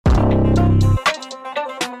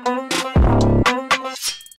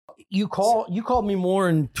You called me more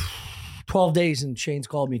in 12 days, and Shane's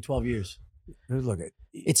called me 12 years. Look,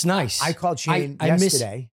 It's nice. I called Shane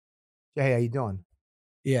yesterday. Hey, how you doing?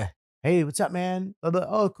 Yeah. Hey, what's up, man?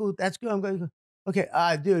 Oh, cool. That's good. I'm going. Okay,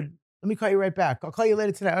 dude, let me call you right back. I'll call you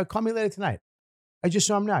later tonight. Call me later tonight. I just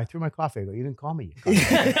saw him now. I threw my coffee. I go, you didn't call me.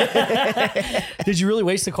 Did you really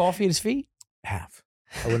waste the coffee at his feet? Half.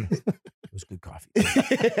 I wouldn't. It was good coffee.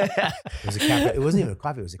 It wasn't even a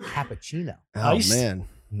coffee. It was a cappuccino. Oh, man.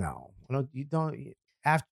 No, you don't.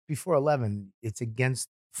 After before 11, it's against.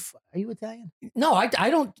 Are you Italian? No, I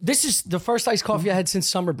don't. This is the first iced coffee I had since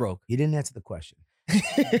summer broke. You didn't answer the question.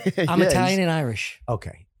 I'm Italian and Irish.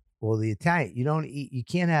 Okay. Well, the Italian, you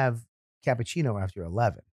can't have cappuccino after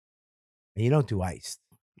 11. And you don't do iced.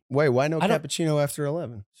 Wait, why no cappuccino after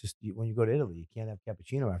 11? It's just when you go to Italy, you can't have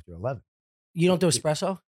cappuccino after 11. You don't do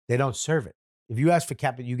espresso? They don't serve it. If you ask for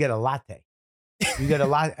cappuccino, you get a latte. You get a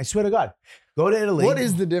latte. I swear to God. Go to Italy. What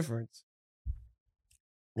is the difference?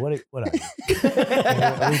 What are you? Are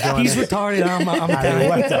we He's retarded. I'm Italian.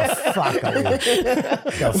 What the fuck are we?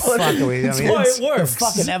 The fuck are we? That's why it works. The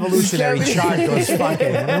fucking evolutionary chart goes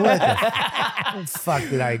fucking. What the fuck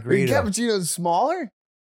did I agree to? Cappuccino's smaller?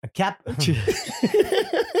 A cappuccino.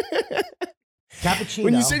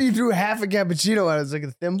 When you said you threw half a cappuccino out, it's like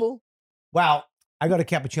a thimble? Well, I got a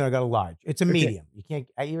cappuccino. I got a large. It's a medium. You can't.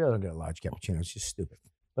 You really don't get a large cappuccino. It's just stupid.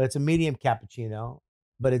 But it's a medium cappuccino.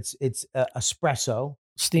 But it's espresso.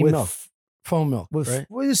 Steam milk. Foam milk.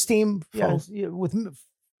 With steam. Yeah, with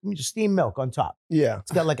steam milk on top. Yeah.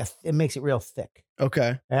 It's got it makes it real thick.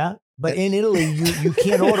 Okay. Yeah. But in Italy, you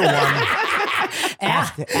can't order one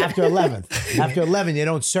after 11. After 11, they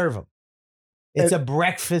don't serve them. It's a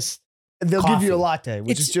breakfast. They'll coffee. give you a latte,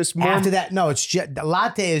 which is just more. After that, no, it's just the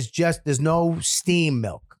latte is just there's no steam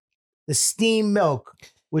milk. The steam milk,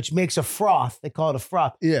 which makes a froth, they call it a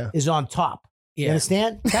froth, is on top. Yeah. You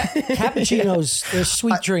understand? Cappuccinos, they're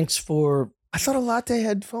sweet drinks for. I thought a latte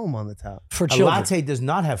had foam on the top. For children. A latte does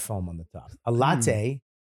not have foam on the top. A latte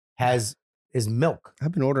is milk.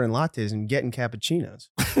 I've been ordering lattes and getting cappuccinos.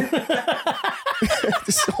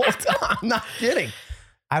 This whole time. I'm not kidding.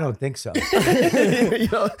 I don't think so.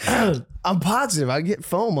 I'm positive I get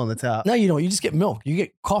foam on the top. No, you don't. You just get milk. You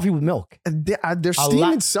get coffee with milk. They're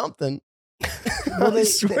steaming something. Well, I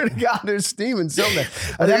swear to God, they're steaming something.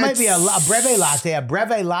 That might be a breve latte. A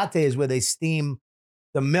breve latte is where they steam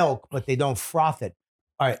the milk, but they don't froth it.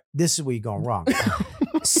 All right, this is where you're going wrong.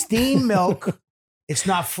 Steam milk, it's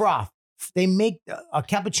not froth. They make a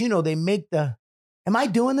cappuccino. They make the. Am I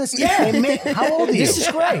doing this? Yeah. How old are you? This is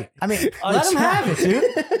great. I mean, let them have it, dude.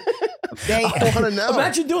 I want to know.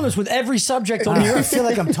 Imagine doing this with every subject on the I earth. feel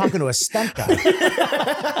like I'm talking to a stunt guy.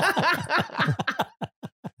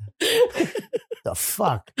 The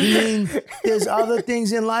fuck? You mean there's other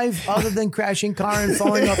things in life other than crashing car and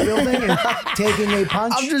falling off building and taking a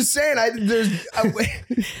punch? I'm just saying.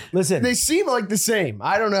 Listen, they seem like the same.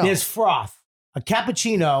 I don't know. There's froth. A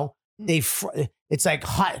cappuccino, it's like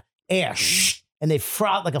hot air, and they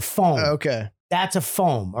froth like a foam. Okay, that's a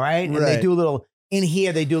foam. All right, and they do a little in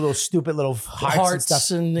here. They do little stupid little hearts and stuff.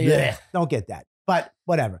 And don't get that, but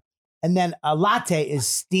whatever. And then a latte is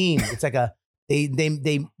steamed. It's like a.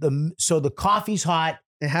 So the coffee's hot.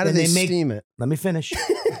 And how do they steam it? Let me finish.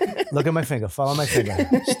 Look at my finger. Follow my finger.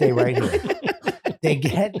 Stay right here. They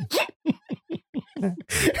get.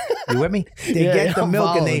 You with me? They get the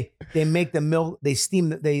milk and they make the milk. They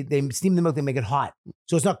steam they steam the milk. They make it hot.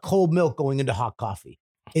 So it's not cold milk going into hot coffee.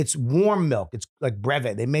 It's warm milk. It's like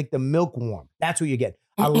breve. They make the milk warm. That's what you get.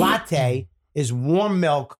 A latte is warm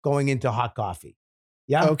milk going into hot coffee.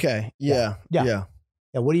 Yeah. Okay. Yeah.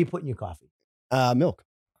 What do you put in your coffee? Milk.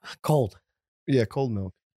 Cold. Yeah, cold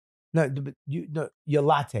milk. No, but your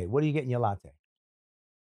latte. What do you get in your latte?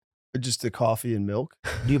 Just the coffee and milk.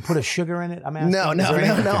 Do you put a sugar in it? I'm asking. No.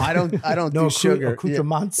 I don't do sugar.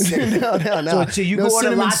 Accoutrements. No. So you go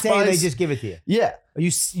order a latte and they just give it to you. Yeah.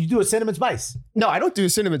 You do a cinnamon spice. No, I don't do a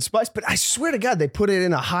cinnamon spice, but I swear to God, they put it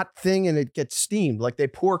in a hot thing and it gets steamed. Like they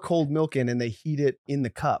pour cold milk in and they heat it in the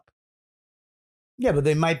cup. Yeah, but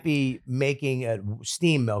they might be making a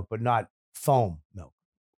steam milk, but not foam milk.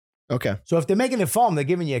 Okay. So if they're making it foam, they're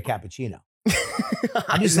giving you a cappuccino.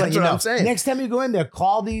 I'm just letting you know. I'm saying. Next time you go in there,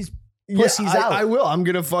 call these pussies out. I will. I'm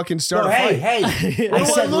gonna fucking start a fight. Hey, I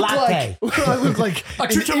said latte. What do I look like? A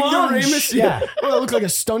ignoramus? Yeah. What do I look like, a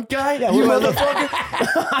stunt guy? Yeah, you motherfucker.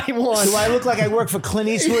 I won. Do I look like I work for Clint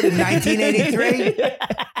Eastwood in 1983?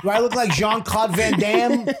 Do I look like Jean-Claude Van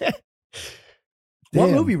Damme? What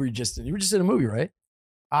movie were you just in? You were just in a movie, right?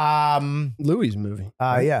 Louis' movie.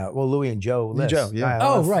 Right? Yeah. Well, Louis and Joe. Joe,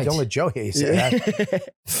 yeah. Right. Don't let Joe hear you say that.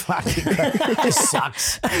 Fucking this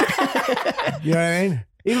sucks. You know what I mean?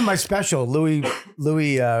 Even my special, Louis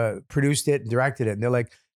produced it and directed it, and they're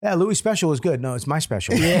like, "Yeah, Louis' special was good." No, it's my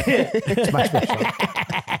special. Yeah. It's my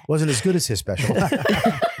special. Wasn't as good as his special.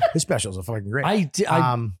 His specials are fucking great. I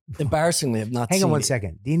embarrassingly have not Hang seen on one it.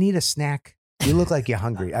 second. Do you need a snack? You look like you're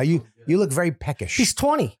hungry. Are you? You look very peckish. He's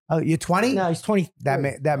 20. Oh, you're 20? No, he's 20.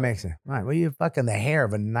 That makes it. All right. Well, you're fucking the hair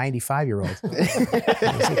of a 95-year-old.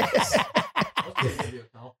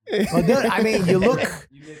 Well, dude, I mean, you look.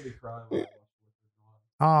 You made me cry. When I watched it.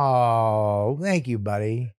 Oh, thank you,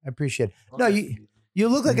 buddy. I appreciate it. No, you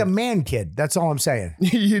look like a man kid. That's all I'm saying.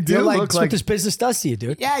 You do You're like- look That's what like this business does to you,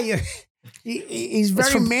 dude. Yeah, he's That's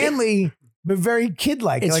very from- manly, but very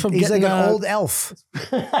kid-like. It's Like, from he's like getting, an old elf.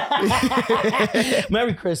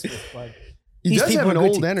 Merry Christmas, bud. he These does people have an are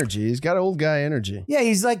good old energy. He's got old guy energy. Yeah,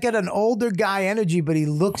 he's like got an older guy energy, but he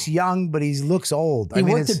looks young, but he looks old. He I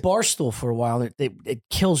mean, worked it's- at Barstool for a while. It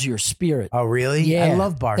kills your spirit. Oh, really? Yeah. I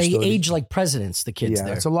love Barstool. They age like presidents, the kids Yeah,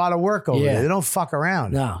 there. it's a lot of work over Yeah. there. They don't fuck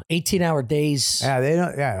around. No, 18-hour days. Yeah, they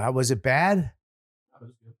don't. Yeah, was it bad? That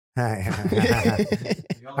was good.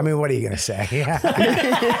 I mean, what are you gonna say?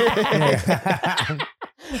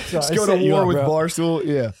 So, Let's I go set to you war up, with bro. Barstool.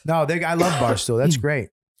 Yeah. No, I love Barstool. That's great.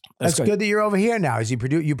 That's great. good that you're over here now. Is you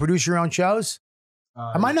produce your own shows?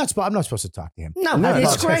 I'm not supposed to talk to him. No, No,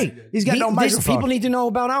 it's no, great. He's got no microphone. People need to know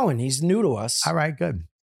about Owen. He's new to us. All right, good.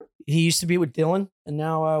 He used to be with Dylan, and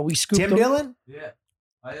now we scooped Tim him. Dillon? Yeah.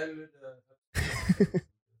 I edited.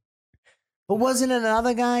 But wasn't it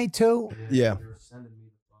another guy too? Yeah. They were sending me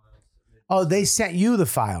the files. Oh, they sent you the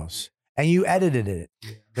files and you edited it.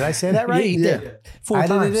 Yeah. Did I say that right? Yeah, he Yeah. did. 4 I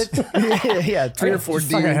times. edited it. yeah, 3 or 4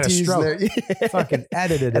 Just fucking had a DVDs stroke. there. Fucking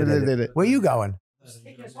edited Edited it. it. Where you going?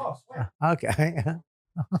 Okay.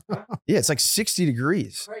 Yeah, it's like 60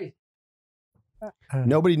 degrees. Crazy.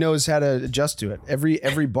 Nobody knows how to adjust to it.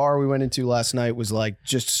 Every bar we went into last night was like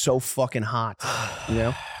just so fucking hot. You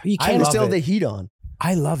know, You I can't love still it. the heat on.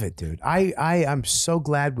 I love it, dude. I'm so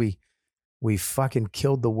glad we fucking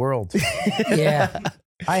killed the world. Yeah.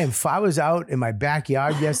 I was out in my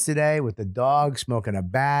backyard yesterday with the dog smoking a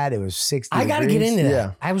bat. It was 60 I got to get degrees. into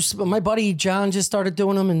that. Yeah. My buddy John just started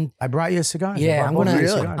doing them, and I brought you a cigar. yeah, I'm gonna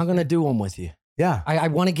Really? I'm gonna do them with you. Yeah. I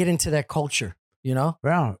want to get into that culture. You know,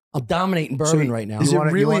 Well, I'm dominating bourbon So right now. Is You it wanna-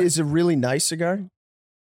 you really want- is a really nice cigar?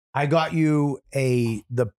 I got you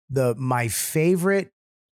my favorite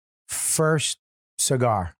first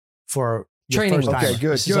cigar for your Training first wheels. time. Okay,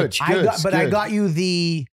 good, This is like good, I good. I good. got you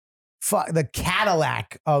the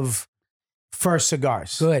Cadillac of first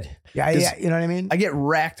cigars. Good. Yeah, yeah, you know what I mean? I get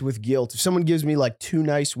racked with guilt. If someone gives me like too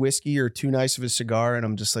nice whiskey or too nice of a cigar, and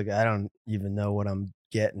I'm just like, I don't even know what I'm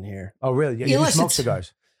getting here. Oh, really? Yeah, you Unless smoke it's-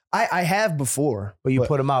 cigars, I have before. but you but-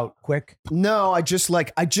 put them out quick. No, I just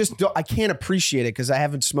don't, I can't appreciate it because I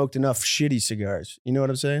haven't smoked enough shitty cigars. You know what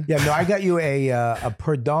I'm saying? Yeah, no, I got you a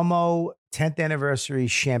Perdomo 10th anniversary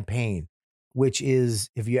champagne, which is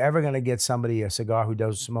if you're ever gonna get somebody a cigar who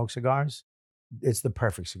does smoke cigars, it's the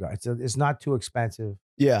perfect cigar. It's not too expensive.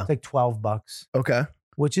 Yeah. It's like $12, Okay.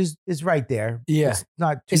 which is right there. Yeah. It's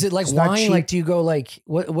not. Too, Is it like it's not wine? cheap. Like, do you go like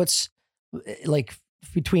what's like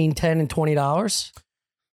between $10 and $20?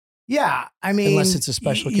 Yeah, I mean, Unless it's a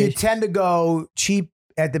special you occasion. tend to go cheap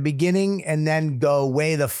at the beginning and then go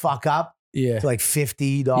way the fuck up Yeah. to like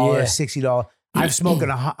 $50, Yeah. $60. I've smoked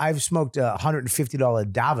a $150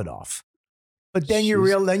 Davidoff. But then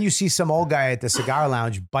then you see some old guy at the cigar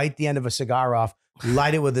lounge bite the end of a cigar off,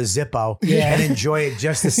 light it with a Zippo, Yeah. and enjoy it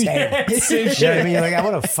just the same. Yeah, same You know what I shit. mean? You're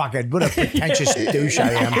like, what a pretentious douche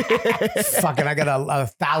I am. Fucking, I got a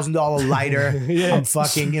 $1,000 lighter. Yeah. I'm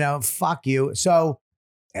fucking, fuck you. So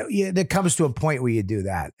yeah, there comes to a point where you do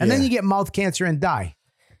that. And then Yeah. you get mouth cancer and die.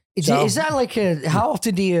 Is, So- is that like how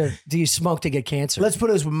often do you smoke to get cancer? Let's put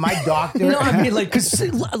it this way. My doctor. you know what I mean? Like, cause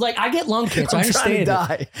like I get lung cancer. I I'm trying understand. to it.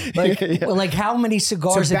 die. Like, Yeah. well, like how many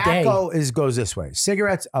cigars a day? Tobacco goes this way.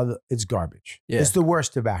 Cigarettes, it's garbage. Yeah. It's the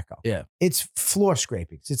worst tobacco. Yeah. It's floor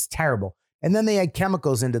scrapings. It's terrible. And then they add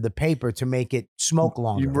chemicals into the paper to make it smoke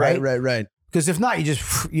longer, right? Right. Because if not, you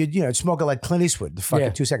just you smoke it like Clint Eastwood, the fucking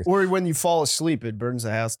Yeah. 2 seconds. Or when you fall asleep, it burns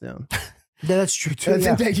the house down. Yeah, that's true too. I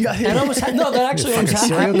Yeah. think that- That almost that actually almost Fucking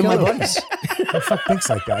happened to my serial killer. buddies. Who the fuck thinks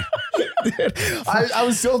like that? I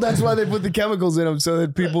was told that's why they put the chemicals in them so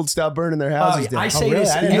that people stop burning their houses down. I say really? this.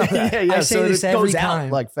 I didn't know that. yeah, I say so this it every goes out, time.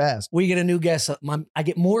 like fast. We get a new guest. I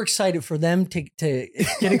get more excited for them to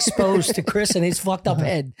get exposed to Chris and his fucked up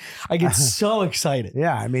head. I get so excited.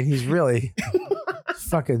 Yeah, I mean, he's really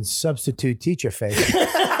fucking substitute teacher face.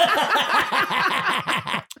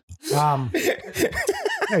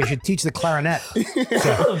 Yeah, you should teach the clarinet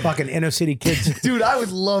to fucking inner city kids. Dude, I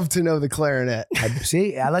would love to know the clarinet.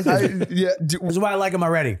 See, I like I, this. yeah, This is why I like him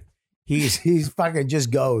already. He's fucking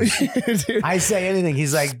just goes. Dude. I say anything.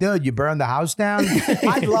 He's like, dude, you burned the house down?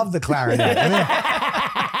 I love the clarinet. I mean,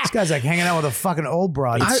 this guy's like hanging out with a fucking old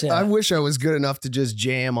broad. I wish I was good enough to just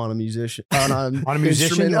jam on a musician. On a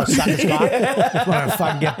musician? instrument. Or suck his cock? Want to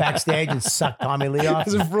fucking get backstage and suck Tommy Lee off?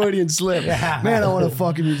 It's a Freudian slip. Man, I want a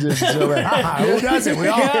fucking musician so bad. Who doesn't? We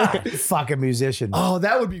all fucking musicians. Oh,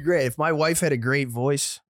 that would be great. If my wife had a great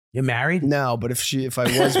voice. You're married? No, but if I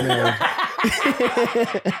was married.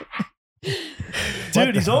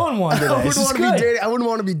 Dude, he's on one today. I wouldn't want to be dating. I wouldn't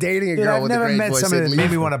want to be dating a Dude, girl I've with a never great met voice. somebody They'd that made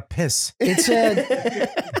leave me me. want to piss. It's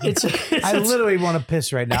I literally want to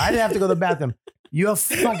piss right now. I didn't have to go to the bathroom. Your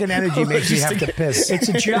fucking energy makes you have to piss. It's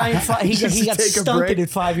a giant. He Just got to take a stunted break. at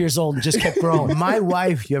 5 years old and just kept growing. My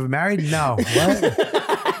wife, you ever married? No. What?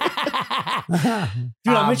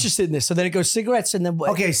 Dude, I'm interested in this. So then it goes cigarettes and then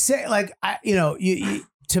what? Okay, say like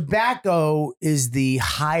tobacco is the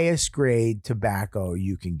highest grade tobacco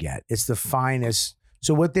you can get. It's the finest.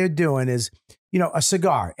 So what they're doing is, a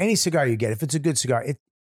cigar, any cigar you get, if it's a good cigar, it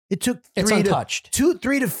took It's untouched. 2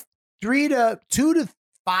 to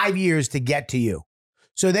 5 years to get to you.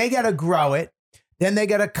 So they got to grow it, then they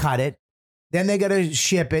got to cut it, then they got to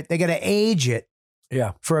ship it, they got to age it,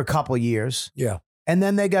 for a couple years, and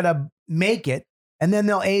then they got to make it, and then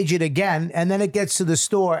they'll age it again, and then it gets to the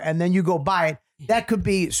store, and then you go buy it. That could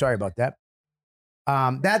be, sorry about that.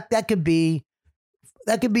 That could be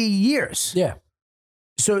years. Yeah.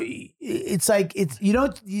 So it's like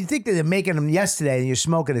you think that they're making them yesterday and you're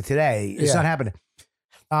smoking it today. It's not happening.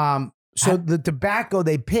 So the tobacco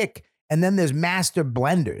they pick, and then there's master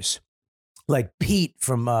blenders like Pete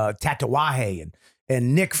from Tatuaje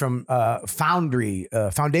and Nick from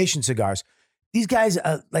Foundation Cigars. These guys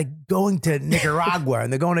are like going to Nicaragua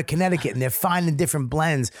and they're going to Connecticut and they're finding different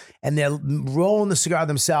blends and they're rolling the cigar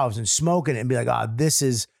themselves and smoking it and be like, I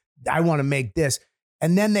want to make this.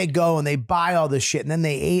 And then they go and they buy all this shit and then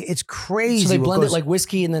it's crazy. So they blend it like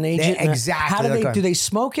whiskey and then age it. Exactly. How do they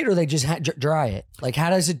smoke it or they just dry it? Like how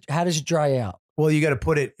does it dry out? Well, you got to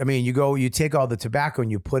put it. I mean, you take all the tobacco and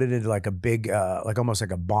you put it into like a big, like almost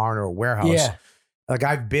like a barn or a warehouse. Yeah. Like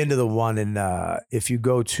I've been to the one in, if you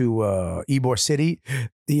go to Ybor City,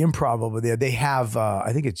 the Improv over there, they have,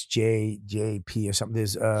 I think it's JP or something.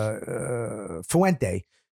 There's Fuente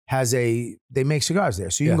they make cigars there.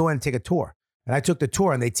 So you can go in and take a tour. And I took the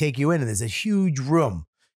tour and they take you in and there's a huge room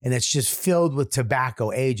and it's just filled with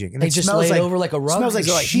tobacco aging. And they it just smells lay it like, over like a rug. Smells like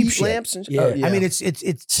sheep shit. lamps and Yeah. oh, I mean, it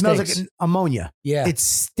smells like Stinks. ammonia. Yeah. It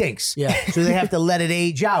stinks. Yeah. So they have to let it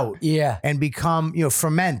age out Yeah. and become,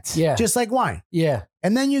 ferment. Yeah. Just like wine. Yeah.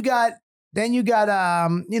 And then you got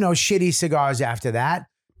shitty cigars after that.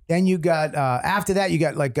 Then you got, after that, you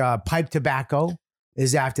got like pipe tobacco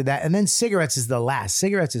is after that. And then cigarettes is the last.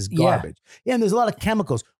 Cigarettes is garbage. Yeah. And there's a lot of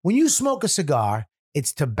chemicals. When you smoke a cigar,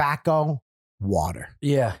 it's tobacco, water.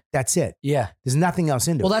 Yeah. That's it. Yeah. There's nothing else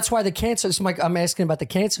into Well, it. that's why the cancer, I'm asking about the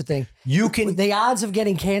cancer thing. You can, The odds of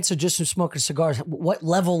getting cancer just from smoking cigars, what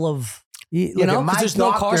level of, look, because there's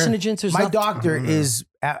no carcinogens. There's my nothing. doctor is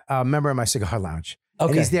a member of my cigar lounge.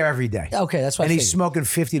 Okay. And he's there every day. Okay, that's why. And he's smoking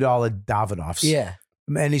 $50 Davidoffs. Yeah.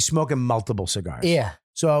 And he's smoking multiple cigars. Yeah.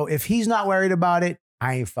 So if he's not worried about it,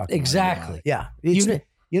 I ain't fucking worried Exactly. about it. Yeah.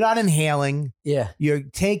 You're not inhaling. Yeah. You're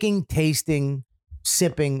taking, tasting,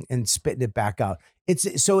 sipping, and spitting it back out. It's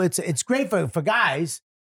great for guys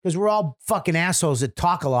because we're all fucking assholes that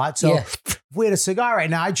talk a lot. So if we had a cigar right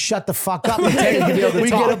now, I'd shut the fuck up and tell you to be able to We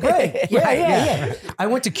talk. get a break. Yeah, Right, yeah. I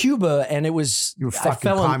went to Cuba and it was You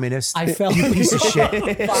fucking communist. I fell You piece of shit.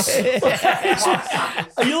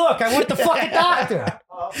 You look, I went to fucking doctor.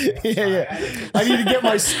 yeah. I need to get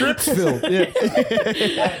my scripts filled. Yeah.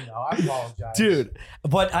 I apologize. Dude,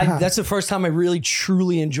 but that's the first time I really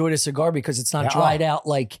truly enjoyed a cigar because it's not dried out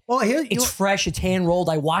like it's fresh, it's hand rolled.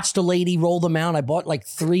 I watched a lady roll them out. I bought like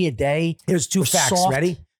 3 a day. Here's 2 facts. Soft.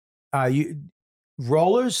 Ready?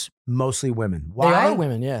 Rollers, mostly women. Why? They are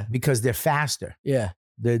women, yeah. Because they're faster. Yeah.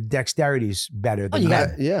 The dexterity's better Oh, than you men.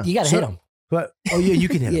 got Yeah. you gotta hit them. But you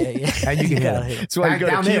can hit them. Yeah. And you can hit gotta them. hit 'em. That's why you Back go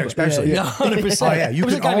to down there, Cuba. especially. Yeah, 100%. Oh yeah, you It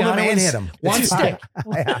was can a guy own them behind and us, hit them. one stick.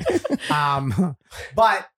 Yeah.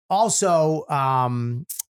 But also,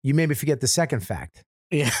 you made me forget the second fact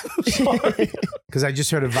Yeah. because I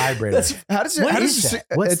just heard a vibrator. How does it? What how is does that?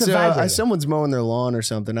 it- What's it's, the vibrator? Someone's mowing their lawn or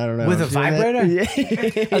something. I don't know. With a Do you know that? vibrator? Yeah.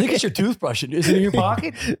 I think it's your toothbrush. Is it in your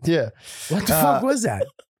pocket? Yeah. What the fuck was that?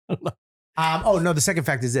 Oh no, the second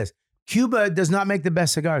fact is this: Cuba does not make the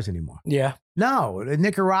best cigars anymore. Yeah. No,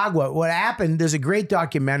 Nicaragua. What happened? There's a great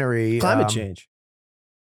documentary. Climate change.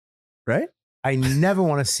 Right? I never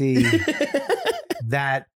want to see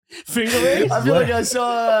that. Finger raise? I feel like I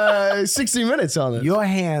saw 60 Minutes on it. Your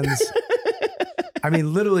hands I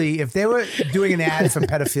mean, literally, if they were doing an ad for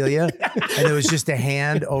pedophilia and it was just a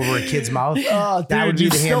hand over a kid's mouth, that would be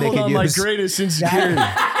the hand they could use. My greatest insecurity.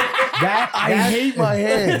 I hate my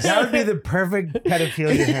hands. That would be the perfect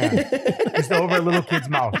pedophilia hand. Just over a little kid's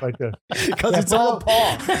mouth, like this. Because it's all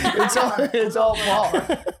paw. It's all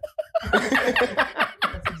paw.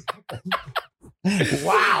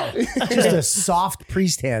 Wow. Just a soft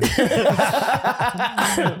priest hand.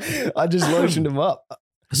 I just lotioned him up.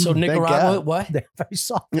 So Nicaragua, what? They're very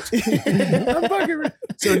soft.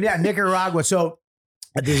 So yeah, Nicaragua. So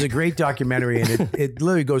there's a great documentary, and it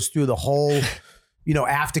literally goes through the whole,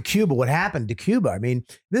 after Cuba, what happened to Cuba. I mean,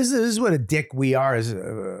 this is what a dick we are as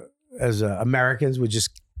Americans. We're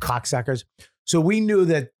just cocksuckers. So we knew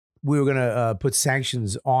that we were going to put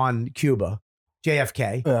sanctions on Cuba,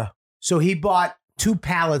 JFK. Yeah. So he bought 2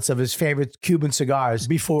 pallets of his favorite Cuban cigars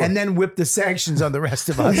before, and then whipped the sanctions on the rest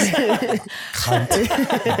of us.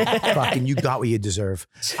 Cunt. Fucking, you got what you deserve.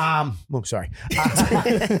 I'm sorry.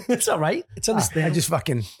 It's all right. It's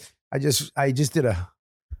understandable. I just did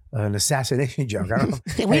an assassination joke. I don't know.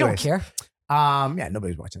 We don't care. Yeah,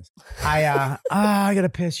 nobody's watching this. I gotta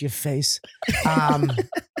piss your face. Well,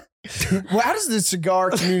 how does the cigar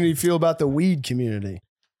community feel about the weed community?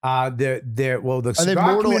 The Are cigar they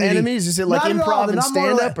mortal community, enemies? Is it like improv and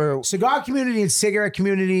stand up, or cigar community and cigarette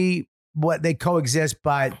community? What they coexist,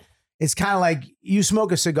 but it's kind of like you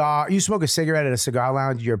smoke a cigarette at a cigar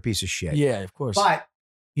lounge, you're a piece of shit. Yeah, of course. But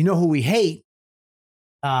you know who we hate?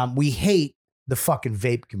 We hate the fucking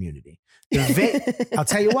vape community. The vape, I'll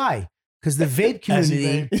tell you why. Because the vape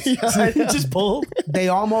community, just pull. They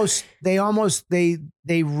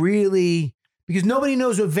really, because nobody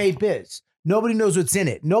knows what vape is. Nobody knows what's in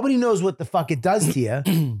it. Nobody knows what the fuck it does to you.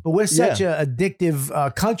 But we're such an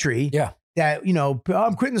addictive country that,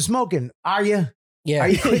 I'm quitting smoking. Are you? Yeah. Are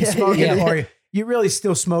you quitting smoking? Or you're really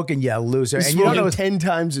still smoking, you loser. And you don't know 10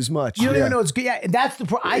 times as much. You don't even know it's good. Yeah, that's the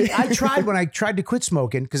problem. I tried when I tried to quit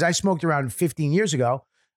smoking, because I smoked around 15 years ago.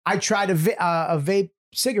 I tried a vape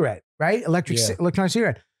cigarette, right? Electronic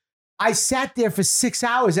cigarette. I sat there for 6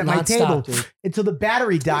 hours at my table until the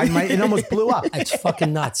battery died. It almost blew up. It's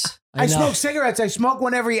fucking nuts. I smoke cigarettes. I smoke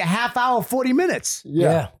one every half hour, 40 minutes.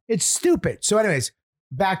 Yeah. It's stupid. So anyways,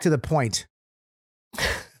 back to the point.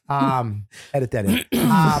 Edit that in.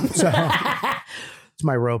 So it's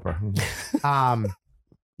my roper. So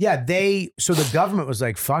the government was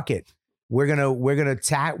like, fuck it. We're gonna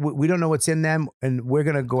attack. We don't know what's in them, and we're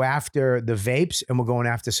gonna go after the vapes, and we're going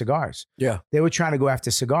after cigars. Yeah, they were trying to go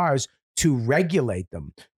after cigars to regulate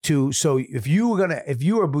them. So if you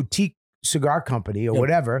were a boutique cigar company or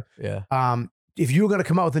whatever, if you were gonna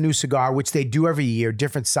come out with a new cigar, which they do every year,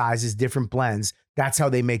 different sizes, different blends, that's how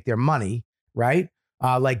they make their money, right?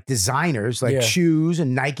 Like designers, like shoes,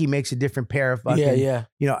 and Nike makes a different pair of fucking,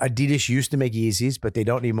 Adidas used to make Yeezys, but they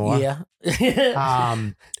don't anymore. Yeah.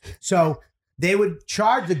 So they would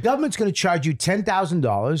charge, the government's going to charge you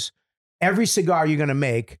 $10,000 every cigar you're going to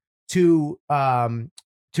make to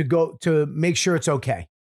make sure it's okay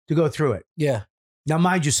to go through it. Yeah. Now,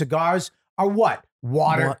 mind you, cigars are what?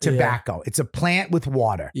 Water, tobacco. Yeah. It's a plant with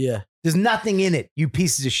water. Yeah. There's nothing in it, you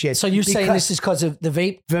pieces of shit. So you're saying this is because of the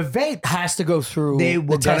vape? The vape has to go through They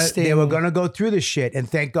were going to go through the shit. And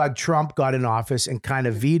thank God Trump got in office and kind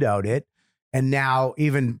of vetoed it. And now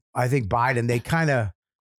even, I think Biden, they kind of,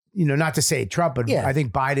 not to say Trump, but I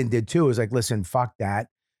think Biden did too. It was like, listen, fuck that.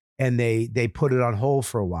 And they put it on hold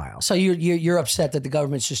for a while. So you're upset that the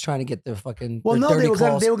government's just trying to get the fucking they were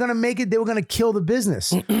going to make it. They were going to kill the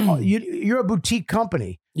business. You're a boutique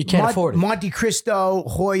company. You can't afford it. Monte Cristo,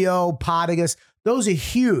 Hoyo, Patagas, those are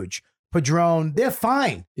huge. Padron, they're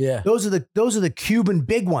fine. Yeah, those are the Cuban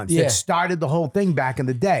big ones that started the whole thing back in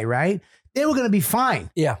the day, right? They were going to be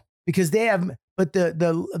fine. Yeah, because they have. But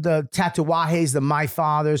the Tatuajes, the My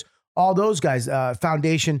Fathers, all those guys,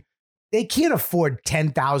 Foundation. They can't afford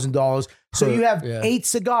 $10,000. So you have 8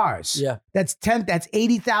 cigars. Yeah. That's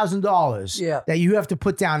 $80,000 that you have to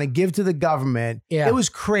put down and give to the government. Yeah. It was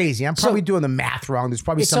crazy. I'm probably doing the math wrong. There's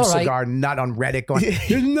probably some cigar nut on Reddit going,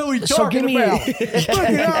 there's no he's talking about.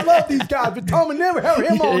 I love these guys, but Tom would never have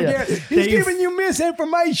him on again. He's giving you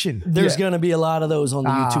misinformation. There's going to be a lot of those on the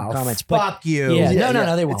YouTube comments. But fuck you. Yeah.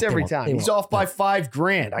 No, they won't. It's every time. He's off by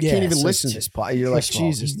 $5,000. I can't even listen to this pod. You're like,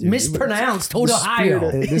 Jesus, dude. Mispronounced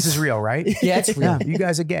Ohio. This is real, right? Yeah, it's real. You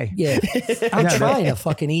guys are gay. Yeah. I'm trying to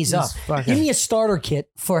fucking ease up. Give me a starter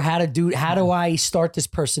kit for how do I start this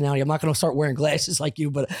personality? I'm not going to start wearing glasses like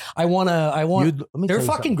you, but I want. They're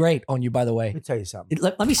fucking great on you, by the way. Let me tell you something.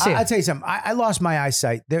 Let me see. I'll tell you something. I lost my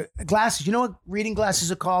eyesight. Glasses. You know what reading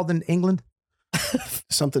glasses are called in England?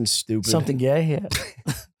 Something stupid. Something gay. Yeah.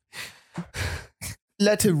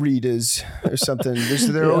 letter readers or something.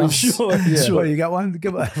 They're always sure. Sure, you got one?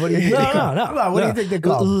 Come on. What do you think? No. Come on, what do you think they're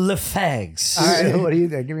called? Le fags. All right, what do you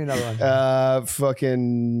think? Give me another one.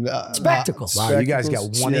 fucking Spectacles. Wow, you guys got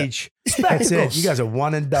one each. That's it. You guys are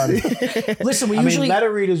one and done. Listen, we I usually mean,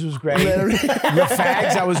 letter readers was great. The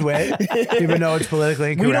fags I was with, even though it's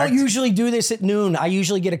politically incorrect. we don't usually do this at noon. I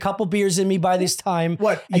usually get a couple beers in me by this time.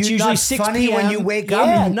 What? It's You usually not 6 funny p.m. when you wake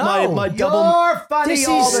Yeah, up? no, my double. You're funny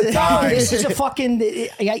all the time. This is a fucking.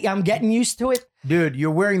 I'm getting used to it. Dude, you're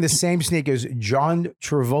wearing the same sneakers John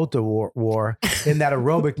Travolta wore in that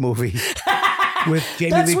aerobic movie with Jamie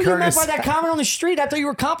That's Lee what you meant Curtis. by that comment on the street. I thought you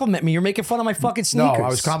were complimenting me. You're making fun of my fucking No, sneakers. I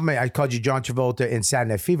was complimenting. I called you John Travolta in Saturday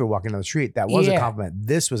Night Fever walking down the street. That was a Yeah. compliment.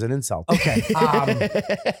 This was an insult. Okay.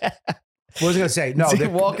 What was I going to say? No, Is he the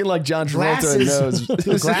walking like John Travolta in glasses- those.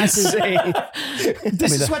 the glasses-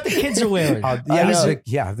 This is what the kids are wearing. I know.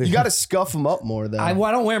 Yeah. You got to scuff them up more, though. I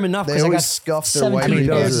don't wear them enough They because I got always scuff their white 17 I mean,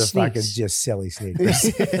 pairs those of are the fucking sneaks. just silly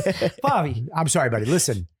sneakers. Bobby. I'm sorry, buddy.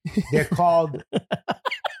 Listen, they're called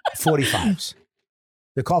 45s.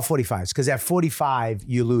 They're called 45s because at 45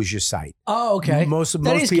 you lose your sight. Oh, okay. Most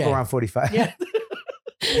That is people gay. are on 45. Yeah.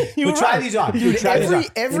 You We'll were try right. these on. Dude, Try these on. They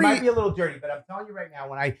every- might be a little dirty, but I'm telling you right now,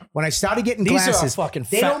 when I started getting These glasses, are fucking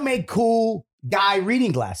they fat. don't make cool guy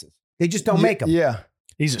reading glasses. They just don't make them. Yeah.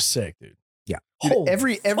 These are sick, dude. Yeah. Holy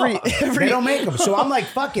Every They don't make them. So I'm like,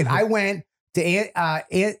 fuck it. I went to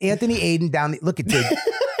Anthony Aiden down the, look at dude. Dude,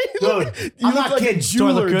 You I'm look not like kidding. a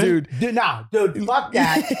jeweler, dude. Dude, fuck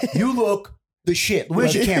that. You look the shit.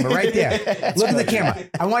 Where's your camera? Right there. Look at the camera.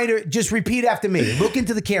 I want you to just repeat after me. Look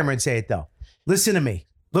into the camera and say it though. Listen to me.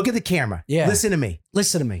 Look at the camera. Yeah. Listen to me.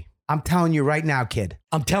 Listen to me. I'm telling you right now, kid.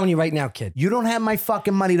 I'm telling you right now, kid. You don't have my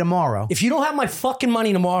fucking money tomorrow. If you don't have my fucking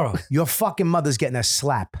money tomorrow, Your fucking mother's getting a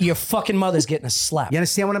slap. your fucking mother's getting a slap. You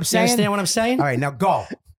understand what I'm You saying? understand what I'm saying? All right, now go. All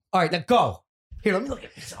right, now go. Here, let me look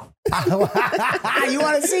at yourself. You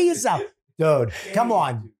want to see yourself. Dude, come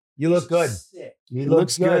on. You look good. He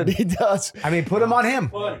Looks good. He does. I mean, put him on him.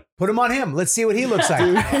 Put him on him. Let's see what he looks like.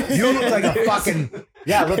 You look like a fucking...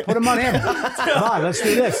 Yeah, look, put him on him. Come on, let's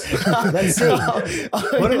do this. Let's see.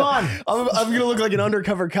 Put him on. I'm going to look like an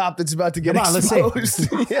undercover cop that's about to get Come on, let's see.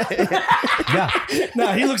 exposed. Yeah.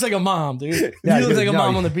 No, he looks like a mom, dude. Yeah, he looks dude, like a no,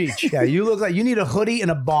 mom on the beach. Yeah, you look like you need a hoodie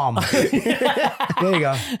and a bomb. There you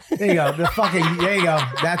go. There you go. There you go.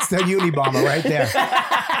 That's the uni bomber right there.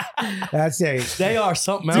 That's it. They are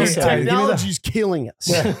something Dude, else. technology's killing us.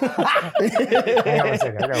 Hang on one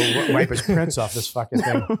second. I gotta wipe his prints off this fucking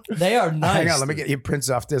thing. They are nice. Hang on, let me get your prints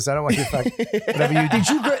off this. I don't want you fucking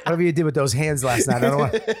whatever you did with those hands last night. I don't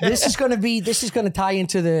want, This is gonna tie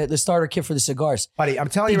into the starter kit for the cigars. buddy. I'm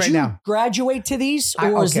telling you Did right you now. graduate to these,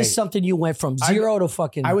 or is okay. this something you went from zero to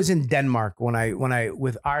fucking? I was in Denmark when I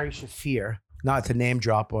with Ari Shafir. Not to name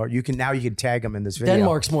drop, or you can tag him in this video.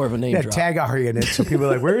 Denmark's more of a name Yeah, drop. tag Ari in it, so people are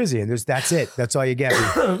like, "Where is he?" And that's it. That's all you get.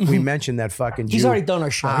 We mentioned that fucking. He's Jew. already done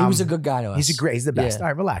our show. He was a good guy to us. He's the best. Yeah. All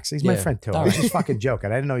right, relax. He's my Yeah. friend too. All I was right. just fucking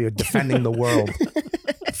joking. I didn't know you're defending the world.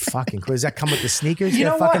 Fucking cool. Does that come with the sneakers? You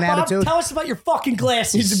know that what, fucking Bob? attitude. Tell us about your fucking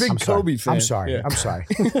glasses. He's a big I'm sorry. Kobe fan. I'm sorry. Yeah. I'm sorry.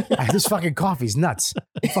 This fucking coffee's nuts.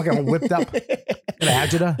 I'm fucking whipped up. An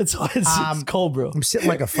agita. It's cold, bro. I'm sitting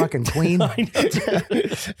like a fucking queen. I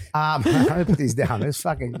know. Let me put these down. It's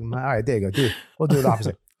fucking all right. There you go, dude. We'll do it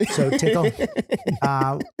opposite. So tickle,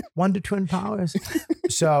 wonder twin powers.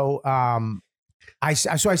 So I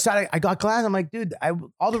got glasses. I'm like, dude,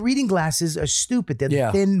 all the reading glasses are stupid. They're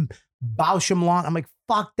Yeah. thin Bauschem long. I'm like,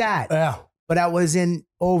 fuck that. Yeah. But I was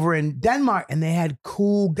over in Denmark and they had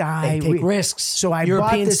cool guy. They take risks. So I bought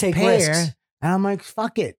Europeans this take pair risks. and I'm like,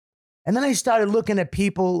 fuck it. And then I started looking at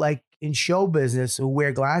people like in show business who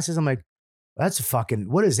wear glasses. I'm like, that's a fucking,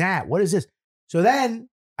 what is that? What is this? So then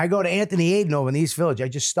I go to Anthony Aiden over in the East Village. I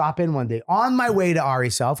just stop in one day on my way to Ari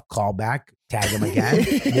Self, call back, tag him again.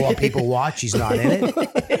 More people watch. He's not in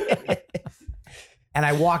it. And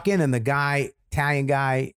I walk in and the guy, Italian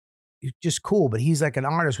guy, he's just cool, but he's like an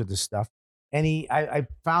artist with this stuff. And I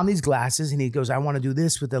found these glasses and he goes, I want to do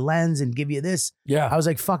this with the lens and give you this. Yeah. I was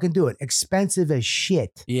like, fucking do it. Expensive as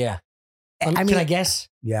shit. Yeah. I Can mean, I guess?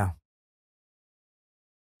 yeah.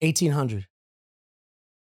 1,800.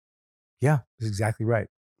 Yeah, that's exactly right.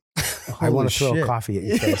 I want to throw shit. coffee at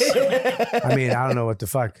your face. I mean, I don't know what the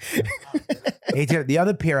fuck. The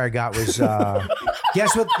other pair I got was,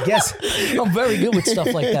 guess what? I'm very good with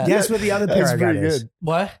stuff like that. Guess what the other pair That's I got pretty is? good.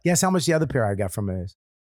 What? Guess how much the other pair I got from it is?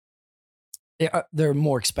 They're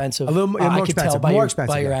more expensive. A little more I could expensive. tell by More your, expensive,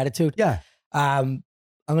 by your yeah. attitude. Yeah. I'm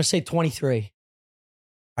gonna say 23.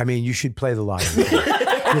 I mean, you should play the lottery.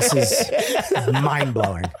 This is mind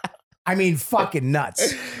blowing. I mean, fucking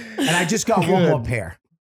nuts. And I just got one more pair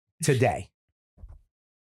today.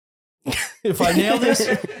 If I nail this,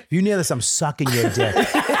 if you nail this, I'm sucking your dick.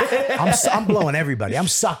 I'm blowing everybody. I'm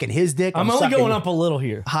sucking his dick. I'm only going up a little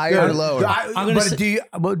here. Higher or lower?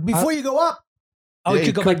 But before you go up, you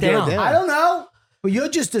could go back down. I don't know. But you're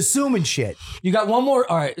just assuming shit. You got one more.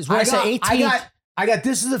 All right. Is what I say 18. I got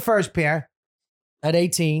this is the first pair. At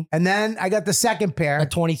 18. And then I got the second pair.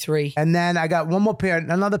 At 23. And then I got one more pair,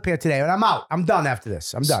 another pair today. And I'm out. I'm done after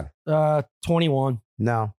this. I'm done. 21.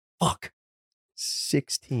 No. Fuck.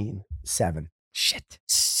 16. 7. Shit.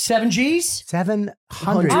 7 G's? 700.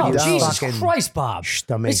 Oh, Jesus Christ, Bob.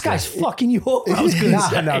 This guy's fuking you over. I was going to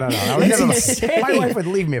say. No. I would never, my wife would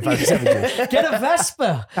leave me if I was 7 G's. Get a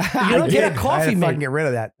Vespa. You don't get a coffee, I had to man. fucking get rid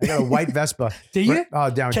of that. I got a white Vespa. Do you?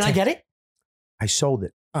 Oh, down. Can I get it? I sold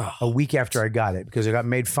it. A week after I got it because I got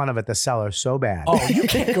made fun of at the cellar so bad. Oh, you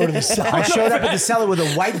can't go to the cellar. I showed up at the cellar with a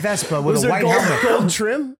white Vespa with a white helmet. Gold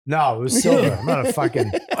trim? No, it was silver. I'm not a fucking.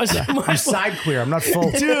 I'm side queer. I'm not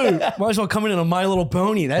full. Dude, might as well come in a My Little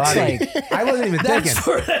Pony. That's like I wasn't even thinking.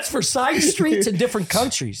 That's for side streets in different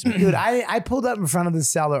countries. Dude, I pulled up in front of the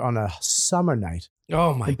cellar on a summer night.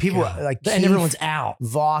 Oh my and people God. Were like, and everyone's out.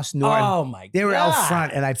 Voss, Norton. Oh my God. They were out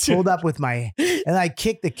front, and I pulled up with my, and I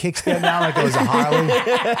kicked the kickstand down like it was a Harley.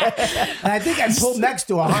 And I think I pulled next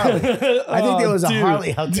to a Harley. I think there was a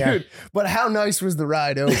Harley out there. Dude, but how nice was the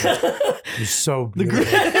ride over? It was so beautiful.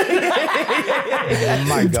 Oh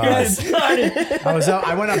my God.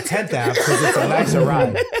 I went up 10th Ave because it's a nicer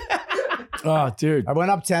ride. Oh, dude. I went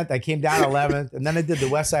up 10th. I came down 11th, and then I did the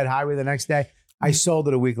West Side Highway the next day. I sold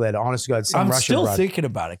it a week later. Honest to God, some I'm Russian still broad. thinking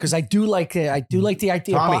about it because I do like the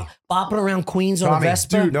idea of bopping around Queens on a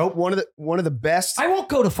Vespa. Dude, nope. One of the best. I wouldn't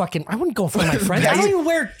go for my friends. I don't even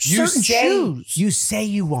wear certain shoes. You say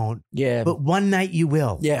you won't. Yeah. But one night you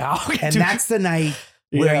will. Yeah. And that's the night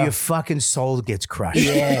where your fucking soul gets crushed.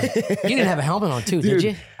 Yeah. You didn't have a helmet on too, did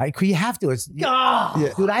you? You have to. It's, Dude, I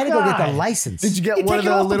had to go get the license. Did you get one of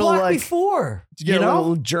the little like before? Did you get a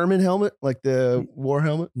little German helmet, like the war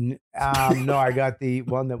helmet? No, I got the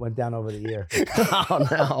one that went down over the ear. Oh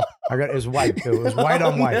no! It was white too. It was white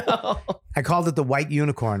on white. No. I called it the white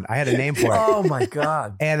unicorn. I had a name for it. Oh my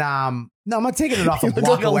God! And no, I'm not taking it off a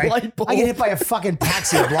block away. I get hit by a fucking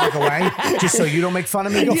taxi a block away just so you don't make fun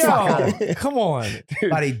of me. Go fuck out. Come on,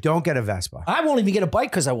 buddy. Don't get a Vespa. I won't even get a bike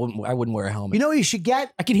because I wouldn't wear a helmet. You know what you should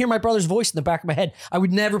get? I can hear my brother's voice in the back of my head. I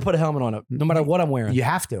would never put a helmet on it, no matter what I'm wearing. You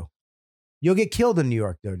have to. You'll get killed in New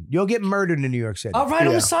York, dude. You'll get murdered in New York City. I'll ride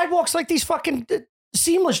on the sidewalks like these fucking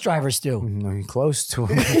seamless drivers do. You're close to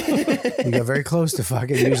them. You got very close to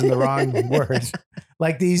fucking using the wrong words.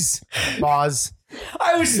 Like these bars.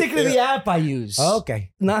 I was thinking of the app I use. Okay.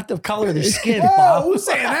 Not the color of their skin, Whoa, Bob. who's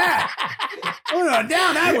saying that? We're not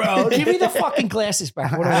down that road. Give me the fucking glasses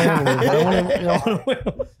back. What do I want to wear?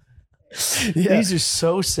 These are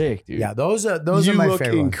so sick, dude. Yeah, those are my look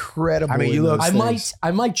favorite. Incredible. I mean, you look.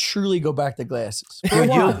 I might truly go back to glasses.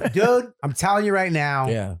 Dude, I'm telling you right now.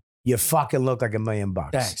 Yeah. You fucking look like $1 million.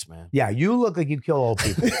 Thanks, man. Yeah, you look like you kill old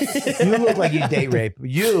people. You look like you date rape.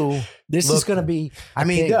 This is going to be. I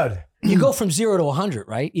mean, dude, you go from 0 to 100,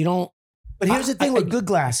 right? You don't. But here's the thing with good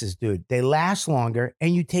glasses, dude. They last longer,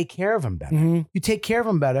 and you take care of them better. Mm-hmm. You take care of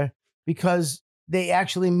them better because they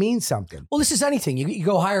actually mean something. Well, this is anything. You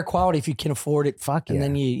go higher quality if you can afford it. Fuck and yeah.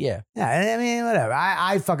 then Yeah, I mean, whatever.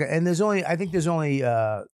 I fucking and I think there's only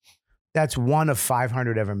that's one of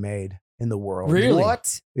 500 ever made in the world. Really?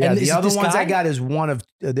 What? Yeah, And the other ones guy? I got is one of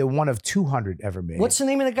 200 ever made. What's the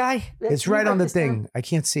name of the guy? It's right on the thing. I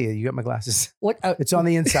can't see it. You got my glasses. What? It's on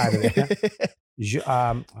the inside of it.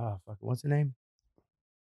 What's the name?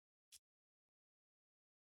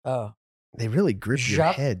 They really grip your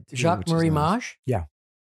head. Too, Jacques Marie Mage? Yeah.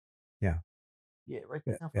 Yeah, right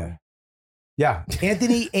there. Yeah.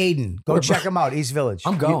 Anthony Aiden. Go check him out. East Village.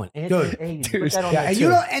 I'm going. Good.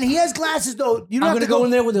 And he has glasses though. You don't I'm have going to go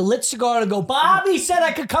in there with a lit cigar and go, Bobby said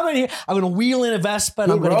I could come in here. I'm going to wheel in a Vespa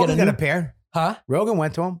and I'm going to Rogan get got a pair. Huh? Rogan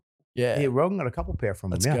went to him. Yeah. Hey, Rogan got a couple pair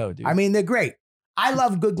from him. Let's go, dude. I mean, they're great. I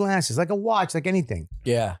love good glasses, like a watch, like anything.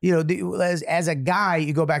 Yeah. You know, as a guy,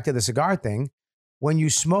 you go back to the cigar thing. When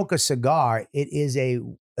you smoke a cigar,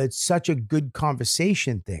 it's such a good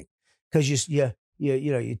conversation thing because you're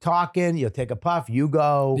talking, you'll take a puff, you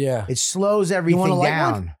go. Yeah. It slows everything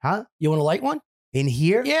down. One? Huh? You want to light one? In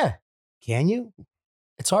here? Yeah. Can you?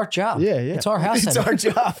 It's our job. Yeah. It's our house. It's our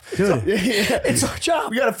job. Dude. It's our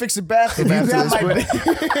job. We got to fix the bathroom after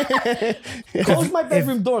this. Close my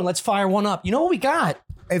bedroom door and let's fire one up. You know what we got?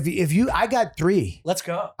 I got 3. Let's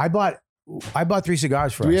go. I bought 3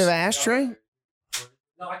 cigars for us. Do we have an ashtray?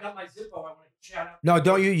 No, I got my Zippo. I want to shout out. No,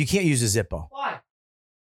 don't you can't use a Zippo. Why?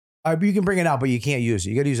 You can bring it out, but you can't use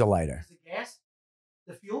it. You got to use a lighter. Is it gas?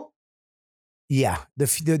 The fuel? Yeah,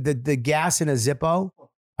 the gas in a Zippo. All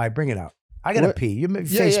right, bring it out. I gotta pee. Your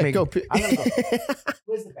face yeah, making. go pee. I'm gonna go.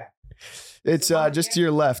 Where's the back? It's just to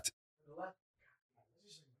your left.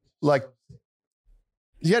 Like,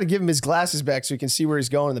 you got to give him his glasses back so he can see where he's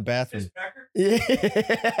going in the bathroom. Yeah.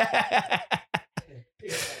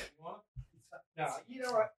 No, you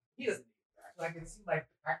know what? He doesn't. I can see my.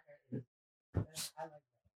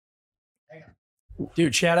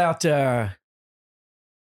 Dude, shout out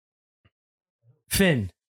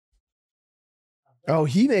Finn. Oh,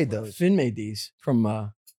 he made those. Finn made these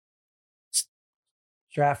from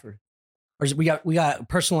Stratford. Or we got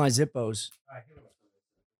personalized Zippos.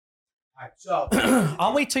 All right, so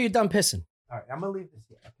I'll wait till you're done pissing. all right, I'm gonna leave this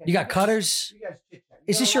here. Okay? You got cutters. You guys chit-chat.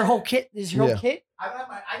 Is this your whole kit? Is this your whole kit? I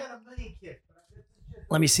got a million kits.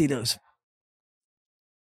 Let me see those.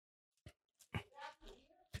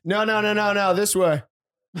 No. This way.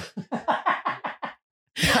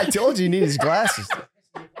 I told you need his glasses.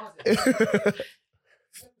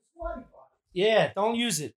 Yeah, don't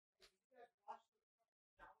use it.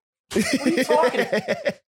 What are you talking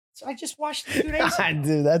about? I just washed it 2 days ago.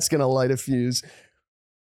 Dude, that's going to light a fuse.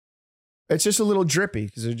 It's just a little drippy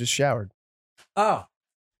because I just showered. Oh.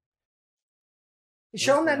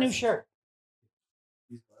 Show them that new shirt.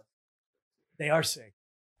 They are sick.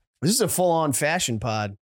 This is a full-on fashion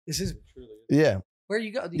pod. This is. Yeah. Where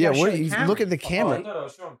you go? Yeah, look at the camera. I thought I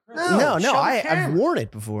was showing Chris. No, show the I've camera. worn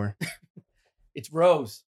it before. It's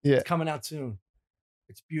Rose. Yeah. It's coming out soon.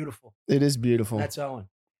 It's beautiful. It is beautiful. That's Owen.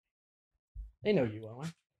 They know you,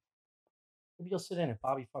 Owen. Maybe you'll sit in if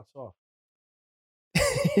Bobby fucks off.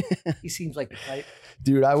 He seems like the type.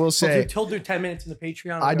 Dude, I will say. He'll do 10 minutes in the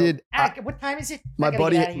Patreon. I did. What time is it? My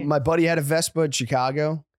buddy had a Vespa in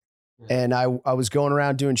Chicago, and I was going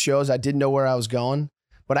around doing shows. I didn't know where I was going,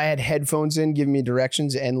 but I had headphones in, giving me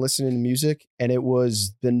directions and listening to music, and it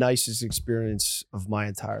was the nicest experience of my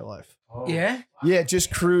entire life. Oh. Yeah? Yeah,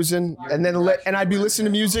 just cruising, and then I'd be listening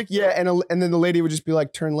to music. Yeah, and then the lady would just be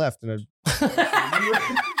like, "Turn left," and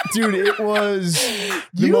dude, it was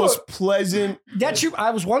the most pleasant. That's your. I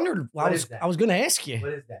was wondering. I was going to ask you.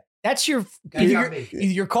 What is that? That's your Either either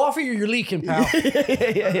your coffee or your leaking, pal.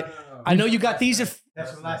 Yeah. I know you got these.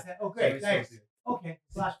 That's from last night. Okay, thanks. Okay,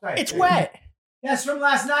 last night. It's wet. That's from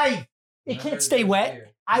last night. It can't stay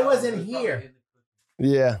wet. I wasn't here.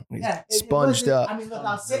 Yeah, Yeah, sponged wasn't- up. I mean, look,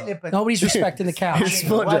 I'll sit in it, but Nobody's respecting the couch. It's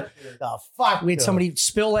sponge what up. the fuck? We had dude? somebody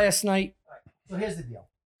spill last night. So here's the deal.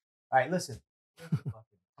 All right, listen.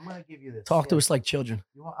 I'm gonna give you this. Talk to Here. us like children.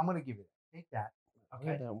 I'm gonna give you that. Take that.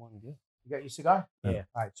 Okay. that one. Yeah. You got your cigar? Yeah.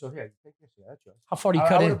 All right. So here, you take this. Yeah, that's yours. How far do you I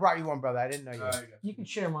cut would in? have brought you one, brother. I didn't know you. You can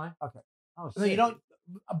share mine. Oh, no, you don't.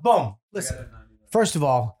 Boom. Listen. First of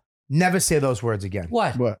all, never say those words again.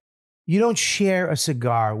 What? What? You don't share a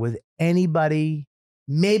cigar with anybody.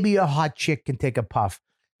 Maybe a hot chick can take a puff.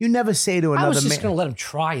 You never say to another I was just man. going to let him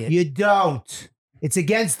try it. You don't. It's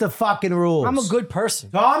against the fucking rules. I'm a good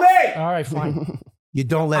person. Tommy. All right, fine. You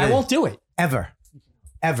don't let I it won't do it. ever.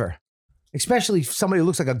 Especially somebody who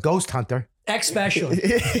looks like a ghost hunter. Especially.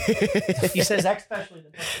 He says especially.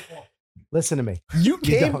 Listen to me. You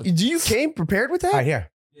came. don't. You came prepared with that? All right, here.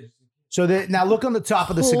 So now look on the top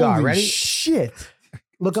of the cigar. Holy Ready? Shit.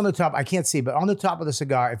 Look on the top. I can't see, but on the top of the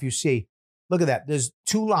cigar, if you see, look at that. There's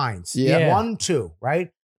 2 lines. Yeah. 1, 2,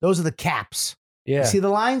 right? Those are the caps. Yeah. You see the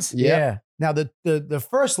lines? Yeah. Now the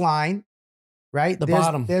first line, right? The There's-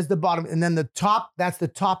 bottom. There's the bottom, and then the top. That's the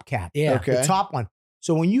top cap. Yeah. Okay. The top one.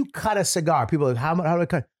 So when you cut a cigar, people are like, how do I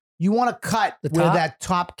cut? You want to cut The where top? that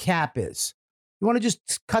top cap is. You want to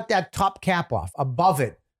just cut that top cap off, above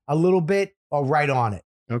it a little bit, or right on it.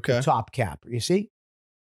 Okay. The top cap. You see?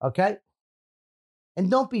 Okay. And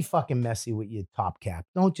don't be fucking messy with your top cap.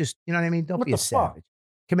 Don't just, you know what I mean? Don't What be a the fuck? savage.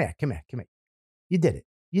 Come here. You did it.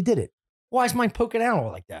 You did it. Why is mine poking out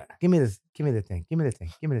all like that? Give me this. Give me the thing. Give me the thing.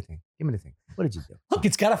 What did you do? Look,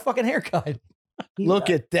 it's got a fucking haircut. Look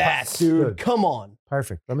at that, dude. Good. Come on.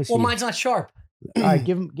 Perfect. Let me see. Well, mine's not sharp. All right,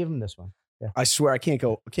 give him this one. Yeah. I swear I can't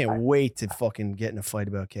wait to fucking get in a fight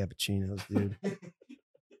about cappuccinos, dude.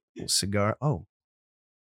 Little cigar. Oh,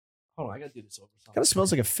 Hold on, I gotta do this over. kind of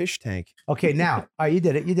smells like a fish tank. Okay, now. All right, you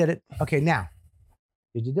did it. Okay, now.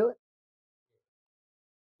 Did you do it?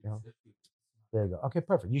 No. There you go. Okay,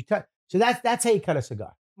 perfect. You cut. So that's how you cut a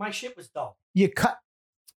cigar. My shit was dull. You cut.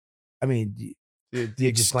 I mean, Dude, do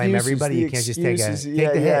you just blame everybody? You can't just take the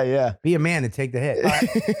hit. Yeah. Be a man and take the hit.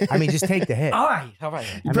 I mean, just take the hit. All right.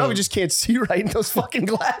 You probably just can't see right in those fucking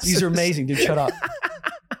glasses. These are amazing, dude. Shut up.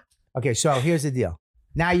 Okay, so here's the deal.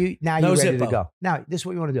 Now you're No ready to Zippo. go. Now, this is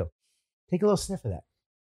what you want to do. Take a little sniff of that.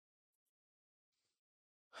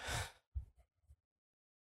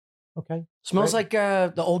 Okay. Smells like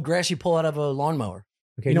the old grass you pull out of a lawnmower.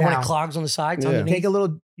 Okay. You know when now, it clogs on the sides? Yeah. Underneath? take a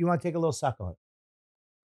little. You want to take a little suck on it?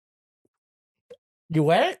 You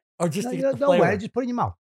wet it? Or just No, to you get the don't flavor? wet it. Just put it in your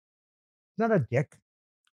mouth. It's not a dick.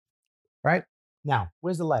 Right now,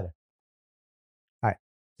 where's the lighter? All right.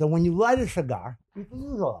 So when you light a cigar, you can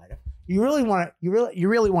use a lighter. You really want to. You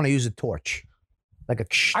really want to use a torch, like a.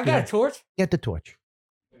 I got a torch. Get the torch.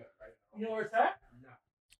 You know where it's at?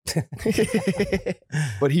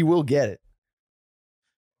 But he will get it.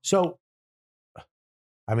 So,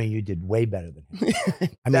 I mean, you did way better than him.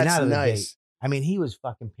 I mean, That's out of the nice. gate. I mean, he was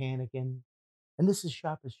fucking panicking, and this is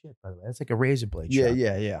sharp as shit, by the way. That's like a razor blade. Yeah, sharp.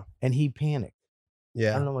 yeah. And he panicked. I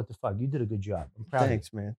Yeah. don't know what the fuck. You did a good job. I'm proud.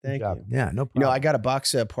 Thanks, man. Of you. Good Thank job. you. Yeah, no problem. You know, I got a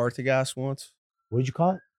box of Partagas once. What did you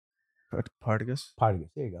call it? Partagas. Partagas.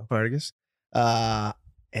 There you go. Partagas.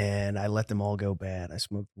 And I let them all go bad. I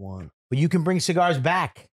smoked one. But you can bring cigars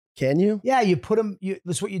back. Can you? Yeah, you put them. This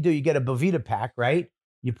is what you do. You get a Bovita pack, right?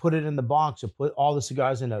 You put it in the box. You put all the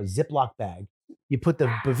cigars in a Ziploc bag. You put the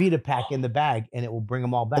Bovita pack in the bag, and it will bring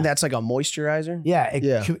them all back. And that's like a moisturizer? Yeah,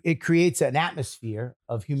 it creates an atmosphere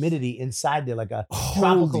of humidity inside there, like a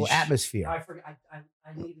tropical atmosphere. I forgot. I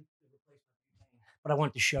needed to replace my butane, but I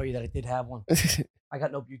wanted to show you that I did have one. I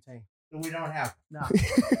got no butane. We don't have. No.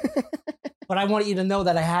 But I wanted you to know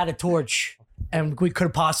that I had a torch, and we could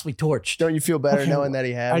have possibly torched. Don't you feel better knowing that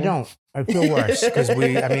he had I one? don't. I feel worse because I'm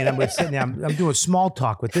sitting there. I'm doing small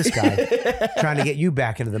talk with this guy, trying to get you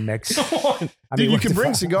back into the mix. I Dude, mean, you what can the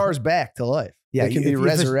bring fuck? cigars back to life. Yeah, They can be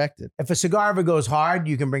resurrected. If a cigar ever goes hard,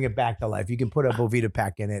 you can bring it back to life. You can put a Bovita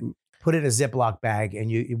pack in it, put it in a Ziploc bag,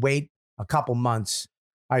 and you wait a couple months.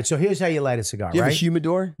 All right, so here's how you light a cigar, You have right? a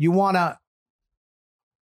humidor? You want to...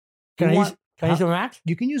 Can I use a match?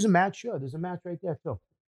 You can use a match, sure. There's a match right there, too.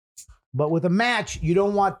 But with a match, you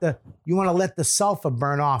don't want you want to let the sulfur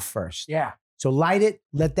burn off first. Yeah. So light it,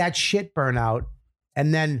 let that shit burn out,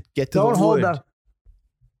 and then Get to don't the hold wood.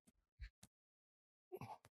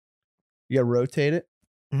 You got to rotate it?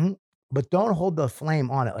 but don't hold the flame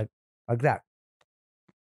on it like that.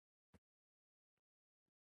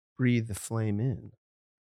 Breathe the flame in.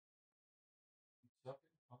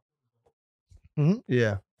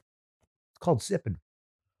 Yeah. It's called sipping.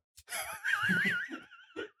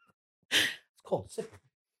 It's called sipping.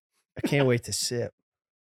 I can't wait to sip.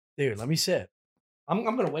 Dude, let me sip. I'm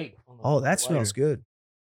gonna wait. Oh, that smells good.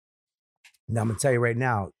 Now I'm gonna tell you right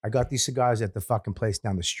now, I got these cigars at the fucking place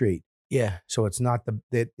down the street. Yeah. So it's not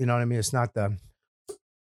you know what I mean? It's not the.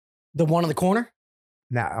 The one in the corner?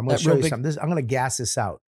 Now I'm gonna That show real you big- something. I'm gonna gas this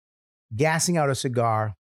out. Gassing out a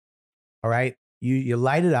cigar. All right, you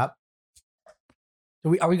light it up. Are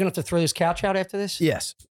we gonna have to throw this couch out after this?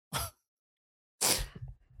 Yes.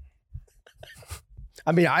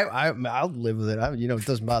 I mean, I'll live with it. It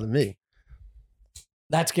doesn't bother me.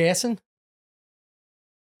 That's gassing?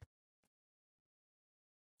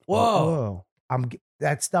 Whoa.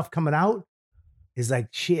 That stuff coming out is like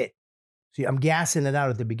shit. See, I'm gassing it out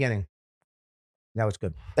at the beginning. Now it's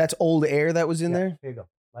good. That's old air that was in there? Here you go.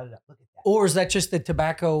 Light it up. Look at that. Or is that just the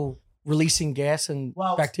tobacco releasing gas and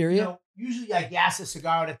bacteria? Usually I gas a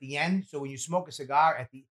cigar out at the end. So when you smoke a cigar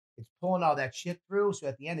it's pulling all that shit through. So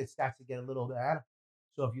at the end it starts to get a little bit.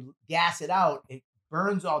 So if you gas it out, it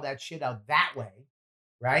burns all that shit out that way,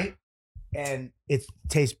 right? And it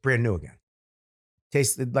tastes brand new again.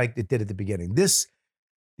 Tastes like it did at the beginning. These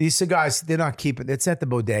cigars, they're not keeping. It's at the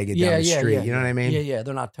bodega down the street. You know what I mean? Yeah.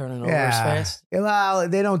 They're not turning over as fast. Well,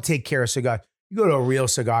 they don't take care of cigars. You go to a real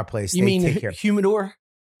cigar place. You they mean take care. humidor?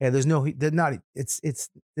 Yeah, they're not.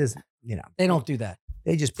 There's They don't do that.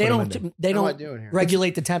 They just put They them in don't. there. They What am I don't doing here?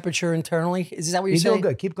 regulate the temperature internally. Is that what you're You're saying? doing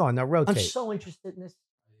good. Keep going. Now rotate. I'm so interested in this.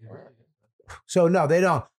 So no, they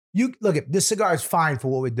don't. You look at this cigar is fine for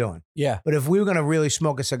what we're doing. Yeah. But if we were gonna really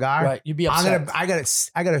smoke a cigar, Right. You'd be upset. I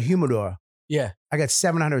got a humidor. Yeah. I got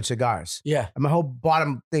 700 cigars. Yeah. And my whole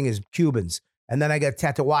bottom thing is Cubans. And then I got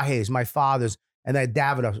Tatuajes, my father's, and then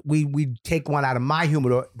Davidoff. We take one out of my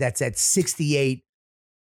humidor that's at 68,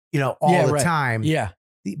 all the time. Yeah.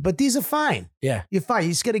 But these are fine. Yeah. You're fine. You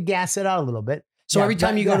just got to gas it out a little bit. So every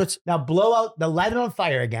time you go to now blow out, now light it on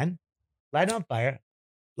fire again. Light it on fire.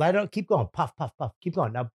 Light it on, keep going. Puff, puff, puff. Keep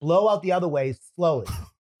going. Now blow out the other way slowly.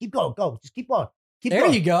 Keep going. Go. Just keep going. Keep there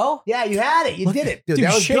going. you go. Yeah, you had it. You did it. Dude,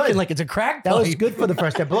 that was shaking good. like it's a crack That was pipe. good for the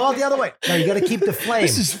first step. Blow out the other way. No, you got to keep the flame.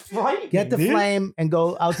 This is frightening. Get the dude. flame and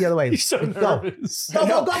go out the other way. He's so Go. nervous.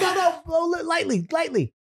 Go,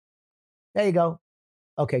 lightly. There you go.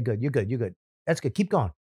 Okay, good. You're good. That's good. Keep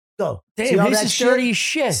going. Go. See Damn, all this that is shit? dirty as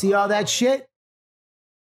shit. See all that shit?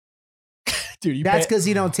 Dude, That's because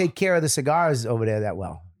you don't take care of the cigars over there that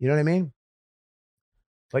well. You know what I mean?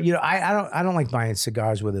 But you know, I don't like buying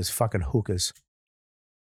cigars with his fucking hookahs.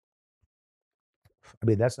 I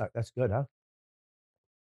mean, that's good, huh?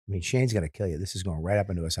 I mean, Shane's gonna kill you. This is going right up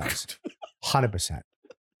into his house, 100%.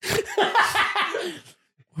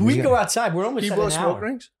 We can go outside. We're almost. Can you at blow an smoke hour.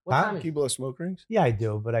 rings? What time Can is you blow smoke rings? Yeah, I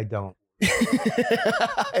do, but I don't.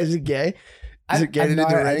 Is it gay? Is it gay to do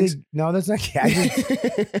the rings? No, that's not gay.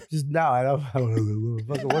 I just no. I don't.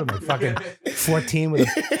 What am I fucking 14 with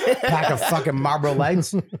a pack of fucking Marlboro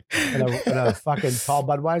Lights and a fucking tall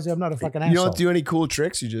Budweiser? I'm not a fucking asshole. You don't do any cool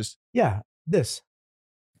tricks. You just this.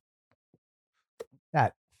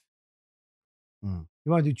 That.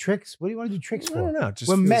 You want to do tricks? What do you want to do tricks for? I don't know.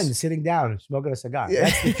 We're men sitting down and smoking a cigar. Yeah,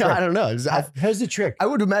 That's the trick. I don't know. Here's the trick. I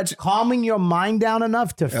would imagine Calming your mind down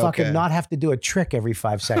enough to fucking not have to do a trick every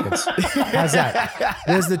 5 seconds. How's that?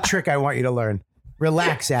 There's the trick I want you to learn.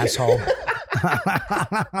 Relax, asshole.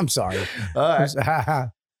 I'm sorry. All right.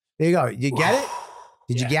 There you go. You get it?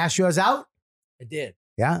 Did you gas yours out? I did.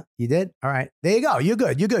 Yeah, you did? All right. There you go. You're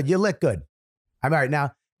good. You're good. You lit good. All right.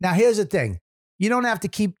 Now here's the thing. You don't have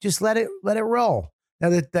to just let it roll. Now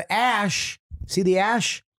the ash, see the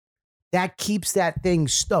ash? That keeps that thing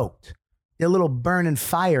stoked. The little burning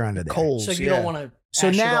fire under there. Coals. So you don't want to. So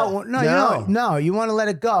now, no, you want to let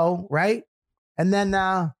it go, right? And then,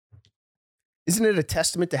 isn't it a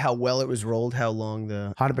testament to how well it was rolled? How long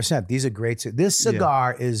 100%. These are great. This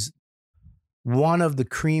cigar is one of the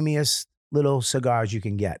creamiest little cigars you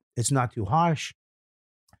can get. It's not too harsh.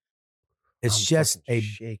 It's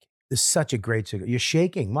it's such a great cigar. You're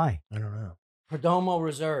shaking. Why? I don't know. Perdomo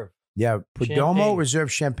Reserve. Yeah, Perdomo Champagne. Reserve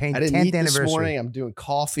Champagne. I didn't 10th eat anniversary. this morning. I'm doing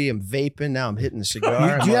coffee. I'm vaping. Now I'm hitting the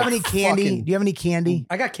cigar. Do you have any candy? Do you have any candy?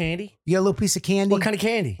 I got candy. You got a little piece of candy? What kind of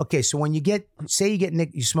candy? Okay, so when you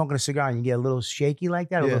you're smoking a cigar and you get a little shaky like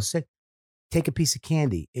that, a little sick, take a piece of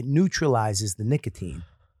candy. It neutralizes the nicotine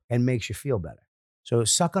and makes you feel better. So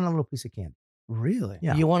suck on a little piece of candy. Really?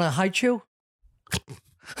 Yeah. You want a high chew?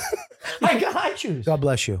 I got high chews. God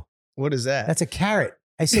bless you. What is that? That's a carrot.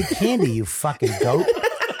 I said candy, you fucking goat.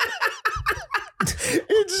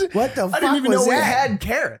 What the fuck I didn't even was know we that? had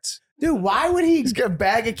carrots. Dude, why would he? He's got a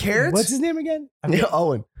bag of carrots. What's his name again?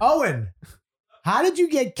 Owen. Owen. How did you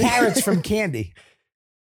get carrots from candy?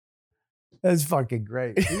 That's fucking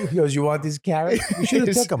great. He goes, you want these carrots? You should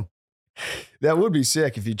have took them. That would be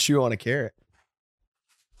sick if you chew on a carrot.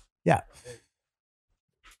 Yeah.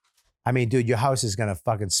 I mean, dude, your house is going to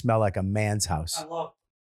fucking smell like a man's house. I love.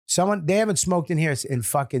 They haven't smoked in here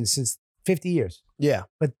since 50 years. Yeah.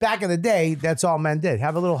 But back in the day, that's all men did.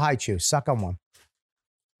 Have a little high chew. Suck on one.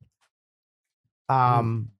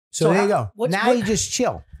 So there you go. You just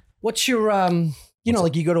chill. What's your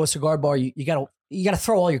like you go to a cigar bar, you gotta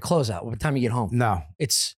throw all your clothes out by the time you get home. No.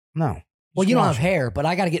 Well, you don't have hair, but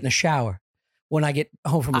I gotta get in the shower when I get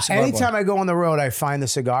home from a cigar bar. Anytime I go on the road, I find the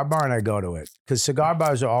cigar bar and I go to it. Because cigar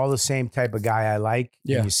bars are all the same type of guy I like.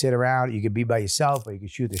 Yeah. And you sit around, you could be by yourself or you can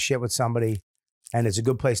shoot the shit with somebody. And it's a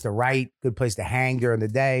good place to write, good place to hang during the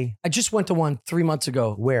day. I just went to one 3 months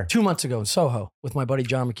ago. Where? 2 months ago in Soho with my buddy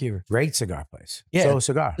John McKeever. Great cigar place. Yeah. Soho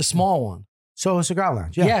Cigar. The small one. Soho Cigar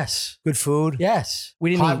Lounge. Yeah. Yes. Good food. Yes. We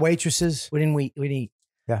didn't Hot eat. waitresses. We didn't eat.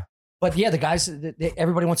 Yeah. But yeah, the guys,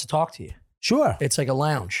 everybody wants to talk to you. Sure. It's like a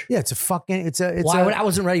lounge. Yeah, I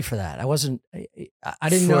wasn't ready for that. I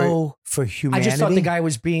didn't know. For humanity. I just thought the guy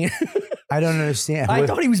was being. I don't understand. I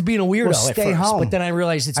thought he was being a weirdo Well, at stay first, home. but then I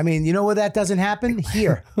realized it's. I mean, you know where that doesn't happen?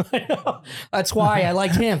 Here. I know. That's why I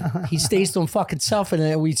like him. He stays to him fucking self,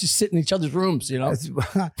 and we just sit in each other's rooms, you know?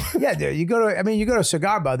 Yeah, dude. You go to a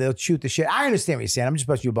cigar bar, they'll shoot the shit. I understand what you're saying. I'm just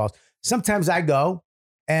busting your balls. Sometimes I go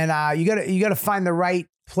and you gotta find the right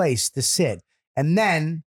place to sit. And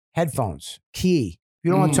then headphones, key. If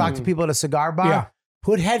you don't want to talk to people at a cigar bar,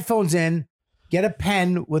 put headphones in, get a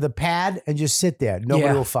pen with a pad, and just sit there.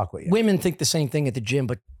 Nobody will fuck with you. Women think the same thing at the gym,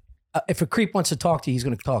 but if a creep wants to talk to you, he's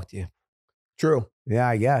going to talk to you. True. Yeah,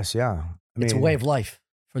 I guess. Yeah. It's a way of life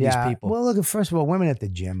for these people. Well, look, first of all, women at the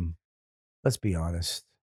gym, let's be honest.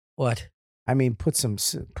 What? I mean, put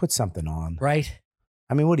something on. Right?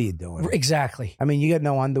 I mean, what are you doing? Exactly. I mean, you got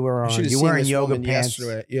no underwear on. You're wearing yoga pants.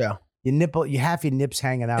 Yesterday. Yeah. You have your nips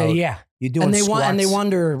hanging out. Yeah. You're doing squats. And they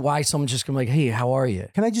wonder why someone's just going to be like, hey, how are you?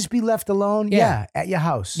 Can I just be left alone? Yeah. At your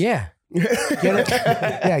house. Yeah.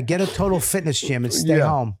 Get a total fitness gym and stay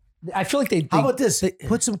home. I feel like How about this?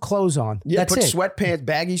 Put some clothes on. Yeah, That's put it. sweatpants,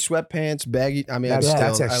 baggy sweatpants, baggy. I mean, That's I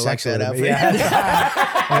like sexual that to outfit. me. Yeah.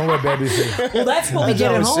 I don't wear baby feet. Well, that's what we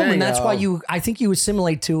get at what I'm home, saying, and that's why I think you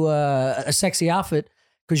assimilate to a sexy outfit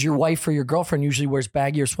because your wife or your girlfriend usually wears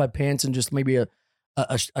baggier sweatpants and just maybe a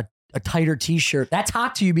a tighter t-shirt. That's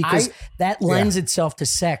hot to you because that lends itself to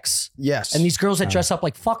sex. Yes. And these girls that dress up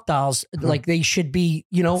like fuck dolls, like they should be,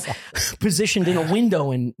 positioned in a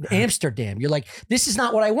window in Amsterdam. You're like, this is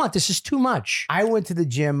not what I want. This is too much. I went to the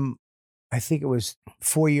gym, I think it was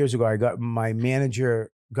 4 years ago. My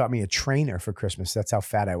manager got me a trainer for Christmas. That's how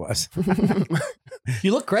fat I was.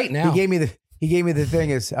 You look great now. He gave me the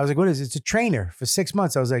thing. I was like, what is it? It's a trainer for 6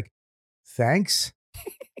 months. I was like, thanks.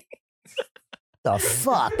 The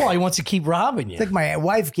fuck? Well, he wants to keep robbing you. It's like my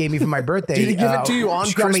wife gave me for my birthday. Did he give it to you on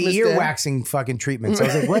She got Christmas me ear Day? waxing fucking treatments. I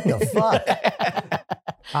was like, what the fuck?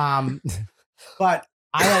 But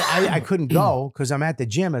I couldn't go because I'm at the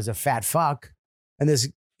gym as a fat fuck, and this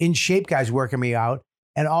in shape guy's working me out,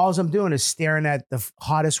 and all I'm doing is staring at the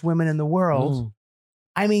hottest women in the world.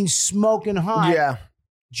 I mean, smoking hot,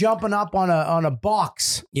 jumping up on a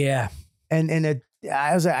box, and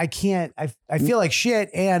I was like, I can't. I feel like shit,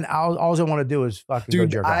 and all I want to do is fucking go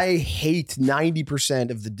jerk off. I hate 90%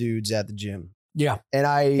 of the dudes at the gym. Yeah,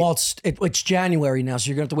 and well, it's January now, so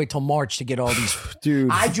you're gonna have to wait till March to get all these. Dude,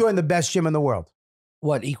 I joined the best gym in the world.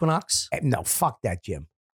 What, Equinox? No, fuck that gym.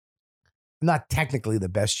 I'm not technically the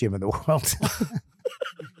best gym in the world.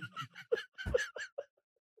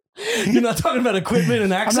 You're not talking about equipment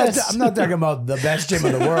and access? I'm not talking about the best gym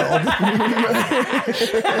in the world.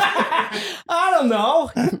 I don't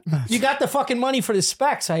know. You got the fucking money for the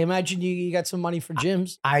specs. I imagine you got some money for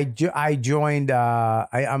gyms. I joined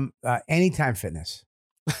I'm Anytime Fitness.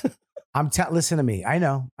 Listen to me. I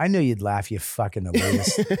know you'd laugh, you fucking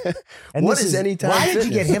elitist. And what is Anytime Why Fitness?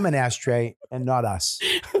 did you get him an ashtray and not us?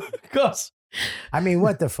 Because I mean,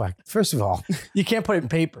 what the fuck? First of all, you can't put it in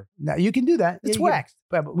paper. No, you can do that. It's waxed.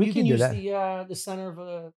 But We can do use that. the center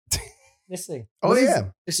of this thing. Oh, yeah.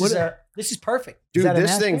 This is perfect. Dude, that an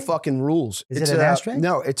this thing ashtray? fucking rules. Is It's it an ashtray?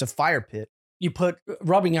 No, it's a fire pit. You put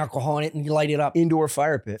rubbing alcohol in it and you light it up. Indoor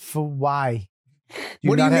fire pit. For why? What do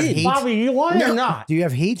you not have mean? heat? Bobby, you want it or not? Do you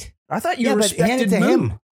have heat? I thought you Yeah, but hand it respected to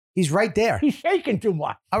mood. him. He's right there. He's shaking too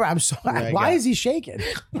much. All right, I'm sorry. Yeah, I Why got is he shaking?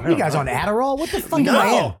 You guys on Adderall? What the fuck am I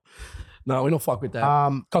in? No, we don't fuck with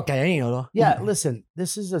that. Cocaine, though. Yeah, listen,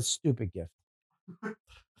 this is a stupid gift.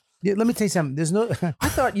 Yeah, let me tell you something. There's no I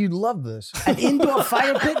thought you'd love this. an indoor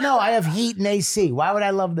fire pit. No, I have heat and AC. Why would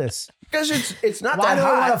I love this? Because it's not Why that do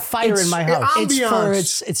I want a hot. fire in my house? It's for Ambiance.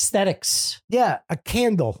 its aesthetics. Yeah, a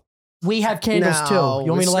candle. We have candles too.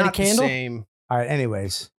 You want me to light a candle? Same. All right.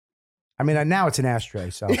 Anyways, I mean, now it's an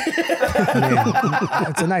ashtray, so I mean,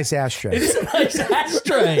 it's a nice ashtray. It's a nice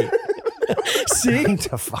ashtray. See? What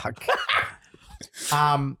the fuck?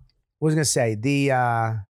 What was I gonna say?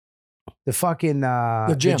 The fucking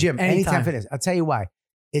The gym. Anytime Anytime. Fitness. I'll tell you why.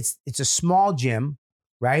 It's a small gym,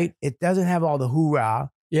 right? It doesn't have all the hoorah,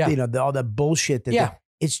 Yeah. all the bullshit that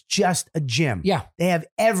it's just a gym. Yeah. They have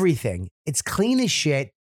everything. It's clean as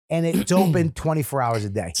shit, and it's open 24 hours a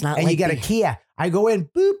day. It's not and like you got a the- key. I go in,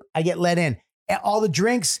 boop, I get let in. All the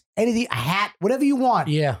drinks, anything, a hat, whatever you want.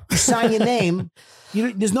 Yeah. You sign your name.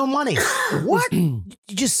 There's no money. What? You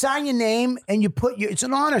just sign your name and you put it's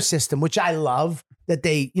an honor system, which I love that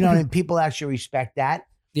they, and people actually respect that.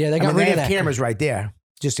 Yeah, they got they rid of have that. cameras right there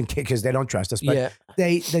just in case, because they don't trust us. But Yeah.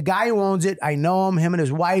 the guy who owns it, I know him and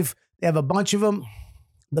his wife, they have a bunch of them.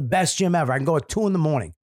 The best gym ever. I can go at 2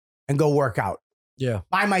 a.m. and go work out Yeah.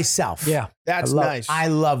 by myself. Yeah. That's nice. I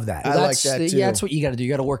love that. I like that too. Yeah, that's what you got to do. You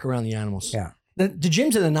got to work around the animals. Yeah. The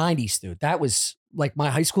gyms in the 90s, dude, that was like my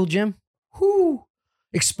high school gym. Whoo.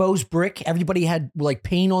 Exposed brick. Everybody had like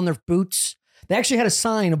paint on their boots. They actually had a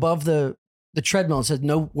sign above the treadmill that said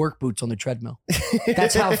no work boots on the treadmill.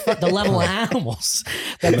 That's how the level of animals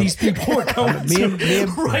that these people were coming to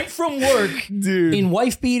right from work. Dude. In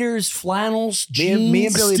wife beaters, flannels, jeans. Me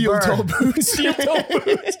and Billy steel Burr. toe boots. Steel toe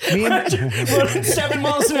boots. Me and- Running 7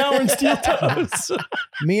 miles an hour in steel toes.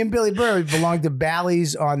 Me and Billy Burr belonged to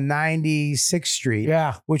Bally's on 96th Street.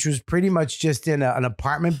 Yeah. Which was pretty much just in an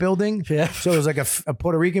apartment building. Yeah. So it was like a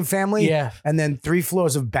Puerto Rican family. Yeah. And then 3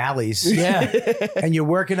 floors of Bally's. Yeah. And you're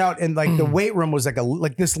working out, and like the weight room was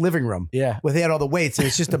like this living room. Yeah. Where they had all the weights, and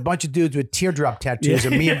it's just a bunch of dudes with teardrop tattoos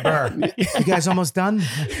and me and Burr. You guys almost done?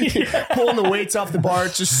 Pulling the weights off the bar,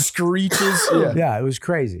 it just screeches. Yeah, it was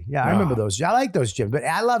crazy. Yeah, I remember those. I like those gyms, but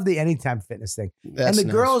I love the Anytime Fitness thing. That's and the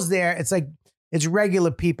nice. girls there, it's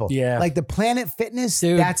regular people. Yeah. Like the Planet Fitness,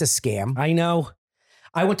 Dude. that's a scam. I know.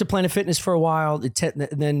 I went to Planet Fitness for a while. And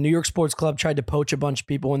then New York Sports Club tried to poach a bunch of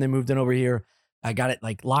people when they moved in over here. I got it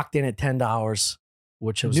like locked in at $10,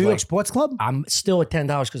 which was New like, York Sports Club? I'm still at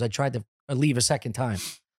 $10 because I tried to leave a second time.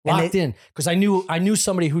 And Locked in because I knew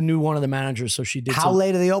somebody who knew one of the managers, so she did. How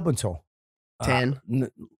late are they open till? 10,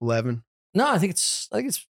 11. No, I think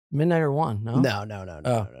it's midnight or 1? No.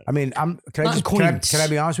 No. I mean, can Not in Queens. I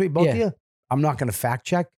be honest with you, both Yeah. of you? I'm not going to fact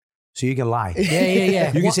check, so you can lie.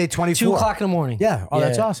 Yeah. You can say 24. 2 o'clock in the morning. Yeah. Oh,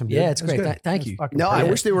 that's awesome, dude. Yeah, it's That's great. good. Thank That's you. fucking No, I perfect.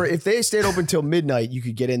 wish they were. If they stayed open till midnight, you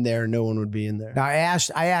could get in there and no one would be in there. Now, I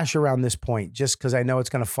ash around this point just because I know it's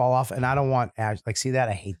going to fall off, and I don't want ash. Like, see that?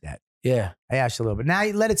 I hate that. Yeah. I ash a little bit. Now,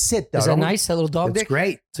 you let it sit, though. Is that Don't- nice? That little dog It's dick?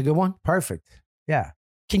 great. It's a good one. Perfect. Yeah.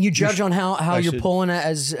 Can you judge on how I you're should- pulling it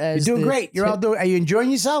as You're doing the great. You're tip? all doing. Are you enjoying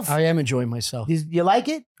yourself? I am enjoying myself. You like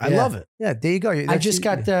it? I Yeah. love it. Yeah. There you go. I just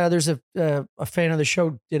got there's a fan of the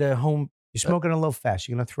show did a home. You're smoking a little fast.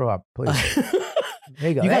 You're gonna throw up. Please. There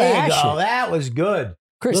you go. You gotta there you ash go. it. That was good,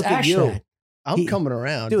 Chris Look at Ash you. that. I'm He- coming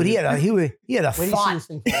around, dude. He had a Where do you see thought. this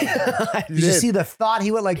thing from? Did you see the thought?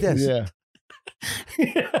 He went like this. Yeah.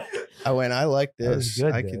 I went. I like That was this.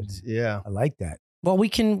 good, I dude. could. Yeah. I like that. Well, we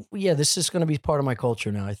can. Yeah, this is going to be part of my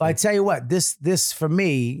culture now. I But I think. tell you what, this for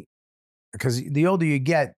me, because the older you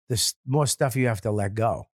get, the more stuff you have to let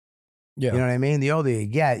go. Yeah. You know what I mean? The older you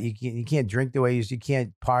get, you can't drink the way you used to. You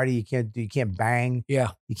can't party. You can't bang. Yeah.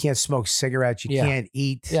 You can't smoke cigarettes. You Yeah. can't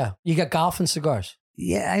eat. Yeah. You got golf and cigars.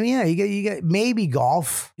 Yeah. I mean, yeah, you get maybe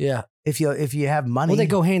golf Yeah. if you have money. Well, they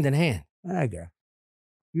go hand in hand. I guess.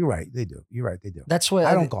 You're right. They do. You're right. They do. That's what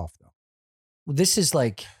I don't golf though. This is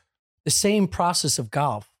like the same process of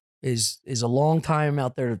golf is a long time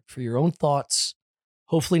out there for your own thoughts.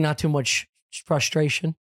 Hopefully, not too much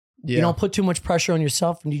frustration. Yeah. You don't put too much pressure on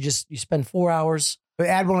yourself, and you spend 4 hours. But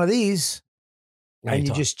add one of these, Now and you you're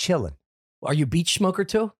talk. just chilling. Are you a beach smoker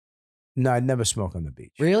too? No, I'd never smoke on the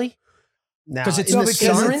beach. Really? Now, Because it's in the ignorant.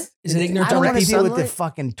 sun- Ignorant? Is it ignorant I don't want direct to deal with the sunlight?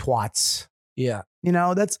 fucking twats. Yeah. You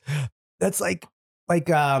know, that's like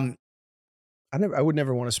I would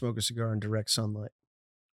never want to smoke a cigar in direct sunlight.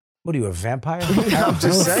 what are you, a vampire? I'm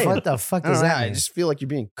just saying. What the fuck I don't does know, that I mean? just feel like you're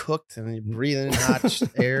being cooked and you're breathing in hot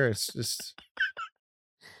air. It's just.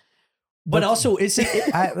 But also, is it?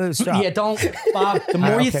 Stop. Yeah, don't, Bob. The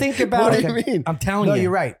more you Okay. think about What it, do you mean? I'm telling No, you.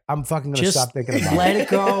 you're right. I'm fucking gonna Just stop thinking about let it. it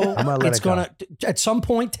go. I'm gonna let It's it go. gonna at some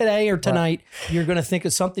point today or tonight, you're gonna think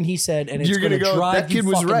of something he said, and it's You're gonna, go. drive That kid you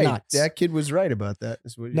was fucking right. nuts. That kid was right about that.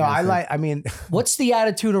 Is what No, you're I gonna like. I mean, What's the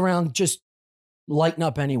attitude around just lighting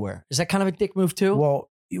up anywhere? Is that kind of a dick move too? well,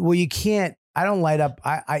 you can't. I don't light up.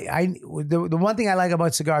 The one thing I like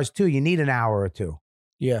about cigars too, you need an hour or two.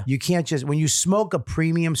 yeah. You can't just when you smoke a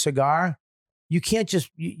premium cigar, you can't just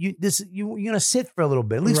you're gonna sit for a little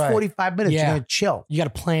bit, at least Right. 45 minutes. Yeah. You're gonna chill. You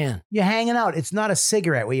got to plan. You're hanging out. It's not a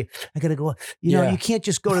cigarette where I gotta go. You know, Yeah. you can't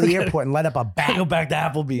just go to the airport and light up a bat. Go back to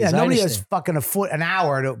Applebee's. Yeah, I nobody has understand. fucking an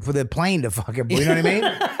hour for the plane to fucking. You know what I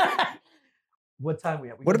mean? What time we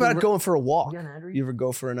at? What about going for a walk? You got an Andrew? You ever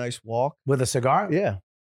go for a nice walk? With a cigar? Yeah.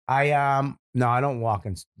 No, I don't walk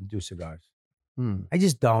and do cigars. I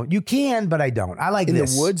just don't. You can, but I don't. I like In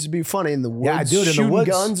this. the woods, it'd be funny. In the woods, Yeah, I do it in the shooting woods.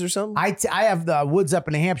 guns or something. I have the woods up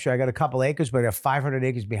in New Hampshire. I got a couple acres, but I have 500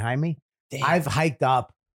 acres behind me. Damn. I've hiked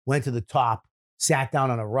up, went to the top, sat down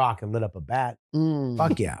on a rock, and lit up a bat. Mm.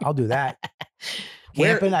 Fuck yeah, I'll do that.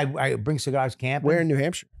 Where- Camping, I bring cigars camping. Where in New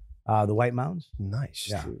Hampshire? The White Mountains. Nice,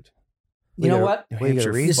 Yeah. dude. You know what? New What you gonna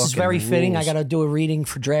Hampshire read? This is fucking very fitting. I rules. got to do a reading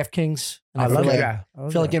for DraftKings. And I feel love like, that. I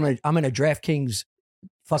feel like I'm in a DraftKings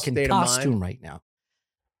fucking State of mind. costume right now.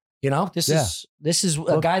 You know, this Yeah. is a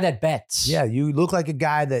Look- guy that bets. Yeah, you look like a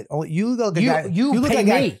guy that. You look like a guy. You look pay like a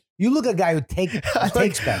guy. me. You look like a guy who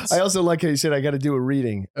takes bets. I also like how you said I got to do a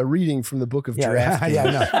reading from the book of Yeah, draft.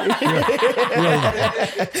 yeah,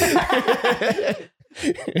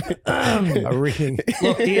 a reading.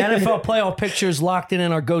 Look, the NFL playoff picture is locked in,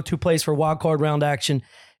 and our go-to place for wild card round action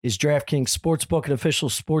is DraftKings Sportsbook, an official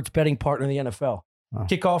sports betting partner of the NFL. Oh.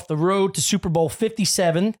 Kick off the road to Super Bowl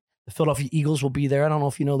 57. The Philadelphia Eagles will be there. I don't know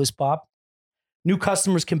if you know this, Bob. New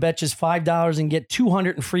customers can bet just $5 and get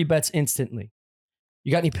 200 in free bets instantly.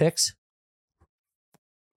 You got any picks?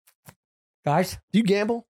 Guys? Do you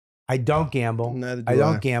gamble? I don't gamble. Neither do I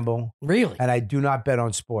don't gamble, Really? and I do not bet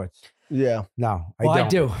on sports. Yeah. No, I Well, don't. I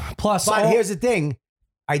do. Plus, But all- here's the thing: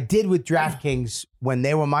 I did with DraftKings when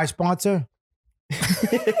they were my sponsor.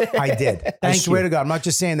 I did. I Thank swear you. to God, I'm not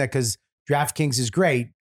just saying that because DraftKings is great,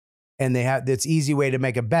 and they have this easy way to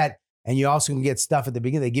make a bet, and you also can get stuff at the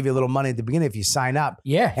beginning. They give you a little money at the beginning if you sign up.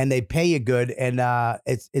 yeah. And they pay you good, and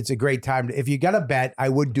it's a great time. If you got to bet, I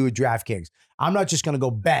would do a DraftKings. I'm not just going to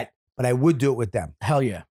go bet, but I would do it with them. Hell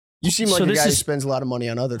yeah. You seem So like a this guy who is- spends a lot of money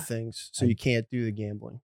on other things, so you can't do the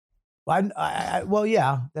gambling. Well,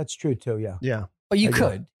 yeah, that's true too. Yeah, Yeah. But you I do.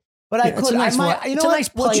 could. but I Yeah, it's could. a nice I might. wa- You it's know a what? nice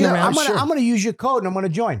What playing you know, around, I'm sure. gonna use your code, and I'm gonna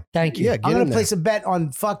join. Thank you. Yeah, I'm get gonna in there. place a bet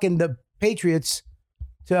on fucking the Patriots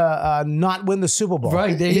to not win the Super Bowl.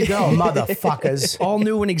 Right, there you go. Motherfuckers. All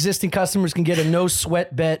new and existing customers can get a no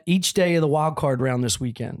sweat bet each day of the wild card round this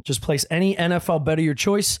weekend. Just place any NFL bet of your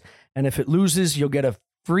choice, and if it loses, you'll get a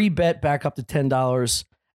free bet back up to $10.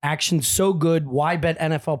 Action so good, why bet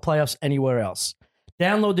NFL playoffs anywhere else?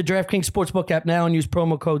 Download the DraftKings Sportsbook app now and use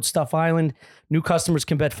promo code Stuff Island. New customers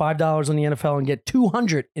can bet $5 on the NFL and get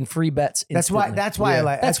 $200 in free bets instantly. That's why I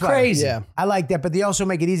like. That's why- crazy. Yeah. I like that, but they also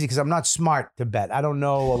make it easy because I'm not smart to bet. I don't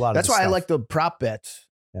know a lot. That's of why I stuff. like the prop bets.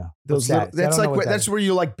 Yeah, Those What's that? that's I don't know like what that that's is. where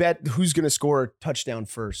you like bet who's going to score a touchdown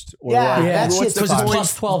first. Or Yeah, like, that what's shit's the fun. coin-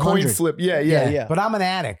 Plus 1,200. coin flip. Yeah. But I'm an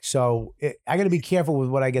addict, so I got to be careful with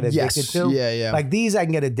what I get addicted Yes. to. Yeah. Like these, I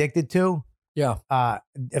can get addicted to. Yeah.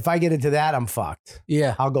 If I get into that, I'm fucked.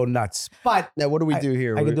 Yeah. I'll go nuts. But Now, what do we do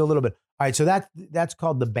here? I can do a little bit. All right, so that's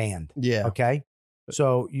called the band. Yeah. Okay.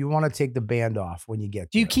 So you want to take the band off when you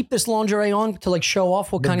get. Do you there. keep this lingerie on to like show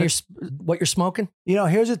off what The- kind of what you're smoking?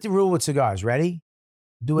 Here's the rule with cigars. Ready?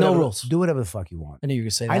 Do No whatever, rules. Do whatever the fuck you want. I knew you were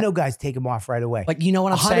gonna say that. I know guys take them off right away. Like, you know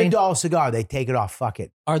what I'm saying? $100 cigar, they take it off. Fuck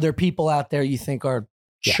it. Are there people out there you think are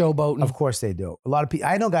Yeah. showboating? Of course they do. A lot of people.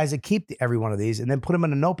 I know guys that keep every one of these and then put them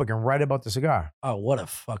in a notebook and write about the cigar. Oh, what a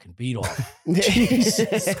fucking beat off. Jesus.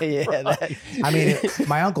 That, I mean,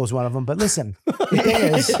 my uncle's one of them. But listen, the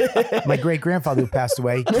thing is, my great grandfather who passed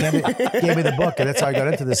away gave me the book, and that's how I got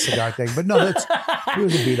into this cigar thing. But no, he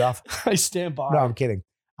was a beat off. I stand by. No, I'm kidding.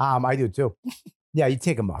 I do too. Yeah, you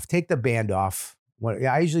take them off. Take the band off.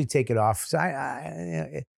 I usually take it off. So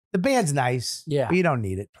the band's nice. Yeah. but you don't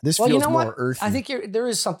need it. this Well, feels you know more what? earthy. I think there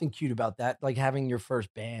is something cute about that, like having your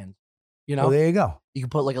first band. You know, Well, there you go. you can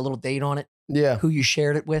put like a little date on it, yeah. who you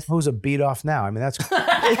shared it with. Who's a beat off now? I mean, that's put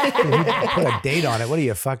a date on it. What are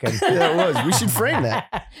you fucking? Yeah, it was. We should frame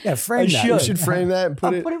that. Yeah, frame that. We should frame that and I'll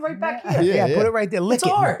put it. put it right back here. Yeah. Put it right there. Lick It's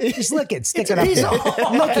it. art. Just lick it. Stick It's it a up piece there. of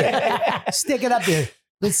art. Lick it. Stick it up there.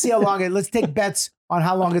 Let's see how long it. Let's take bets on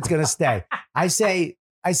how long it's gonna stay. I say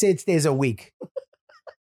it stays a week.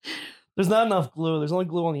 There's not enough glue. There's only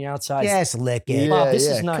glue on the outside. Yes, lick it. Yeah, Bob, this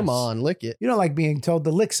is yeah. nice. Come on, lick it. You don't like being told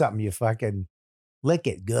to lick something. You fucking lick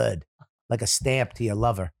it good, like a stamp to your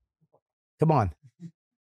lover. Come on.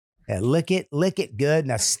 Yeah, lick it good.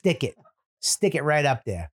 Now stick it right up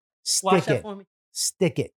there. Wash Stick that it. for me.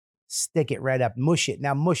 Stick it right up. Mush it.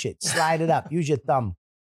 Now mush it. Slide it up. Use your thumb.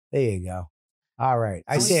 There you go. All right.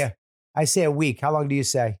 I say a week. How long do you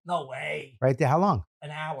say? No way. Right there. How long? An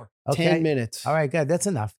hour. Okay. 10 minutes. All right, good. That's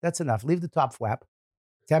enough. Leave the top flap.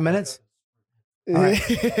 10 minutes? All right.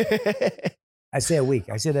 I say a week.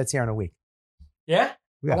 I say that's here in a week. Yeah?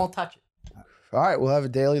 Yeah. I won't touch it. All right, we'll have a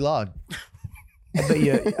daily log.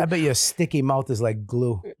 I bet your sticky mouth is like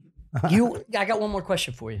glue. I got one more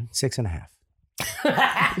question for you. 6.5.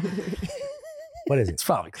 What is it? It's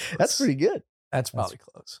probably close. That's pretty good. That's probably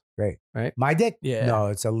close. Great. Right? My dick? Yeah. No,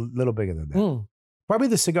 it's a little bigger than that. Mm, Probably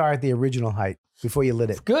the cigar at the original height before you lit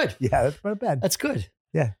it. good. Yeah, that's not bad. That's good.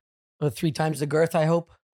 Yeah. 3 times the girth, I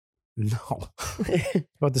hope. No.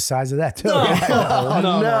 About the size of that, too. No. Yeah.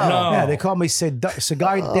 No. Yeah, they call me Cigar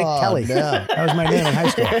Dick Oh, Kelly. no. That was my name in high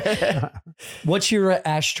school. What's your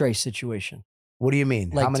ashtray situation? What do you mean?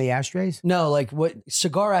 Like- How many ashtrays? No, like what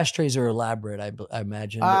cigar ashtrays are elaborate. I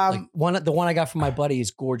imagine. Like the one I got from my buddy is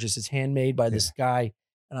gorgeous. It's handmade by this guy,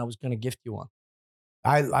 and I was gonna gift you one.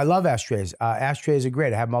 I love ashtrays. Ashtrays are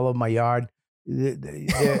great. I have them all over my yard. They're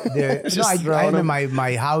Just no, I have throwing them in them.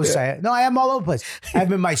 my house. I have them all over the place. I have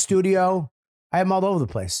them in my studio. I have them all over the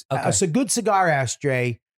place. Okay. It's a good cigar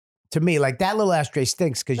ashtray to me. Like that little ashtray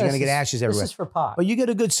stinks because you're This gonna get is- ashes everywhere. This is for pot. But you get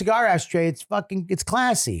a good cigar ashtray. It's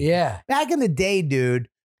classy. Yeah. Back in the day, dude,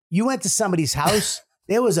 you went to somebody's house.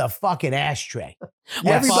 There was a fucking ashtray.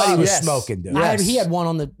 Everybody was yes. smoking, dude. He had one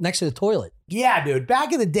on the next to the toilet. Yeah, dude.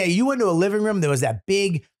 Back in the day, you went to a living room. There was that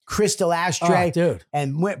big crystal ashtray, Oh, dude.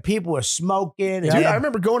 and people were smoking. And Dude, I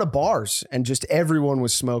remember going to bars and just everyone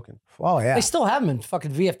was smoking. oh yeah, They still have them in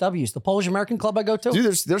fucking VFWs. The Polish American club I go to.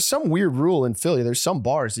 Dude, there's some weird rule in Philly. There's some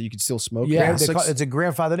bars that you can still smoke. Yeah. in. It's a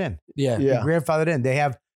grandfathered in. Yeah. Yeah. Grandfathered in.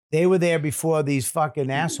 They were there before these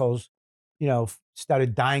fucking assholes,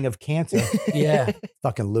 started dying of cancer. Yeah.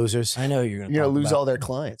 Fucking losers. I know you're gonna. You're talk gonna lose about. all their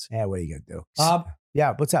clients. Yeah, what are you gonna do? Bob,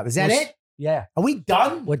 Yeah, what's up? Is that we're- it? Yeah. Are we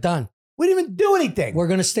done? We're done. We didn't even do anything. We're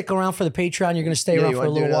gonna stick around for the Patreon. You're gonna stay Yeah, around you for a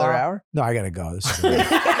want to do little another while. hour? No, I gotta go. This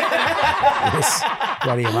is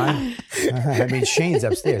what do you mind? I mean, Shane's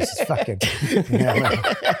upstairs. It's fucking.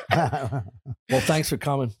 Well, thanks for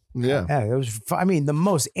coming. Yeah. Yeah, it was. I mean, the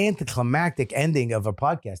most anticlimactic ending of a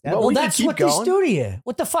podcast. Well, Well, we can that's keep what they going. do to you.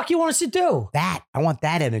 What the fuck you want us to do? That I want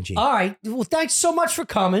that energy. All right. Well, thanks so much for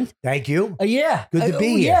coming. Thank you. Yeah. Good to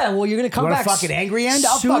be here. Yeah. Well, you're gonna You come want a back. fucking angry end?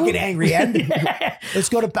 I'll soon? fucking angry end. Let's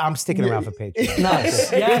go to. I'm sticking around for Patreon.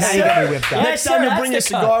 Nice. Now Yes, you got me sir. whipped up. Next sir, time you that's bring the a cut.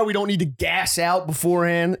 cigar, we don't need to gas out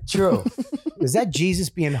beforehand. True. Is that Jesus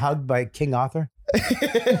being hugged by King Arthur?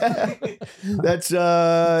 That's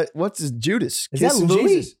what's his Judas? Is that Kissing Louis?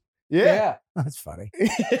 Jesus. Yeah. That's funny.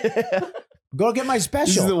 Go get my This is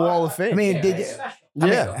special. the Wall of Fame. I mean, did you,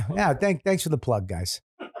 yeah. yeah. Thanks for the plug, guys.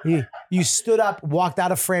 You stood up, walked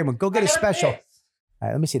out of frame, and go get a special. All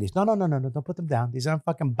right, let me see these. No. Don't put them down. These aren't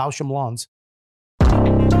fucking Bauschem lawns.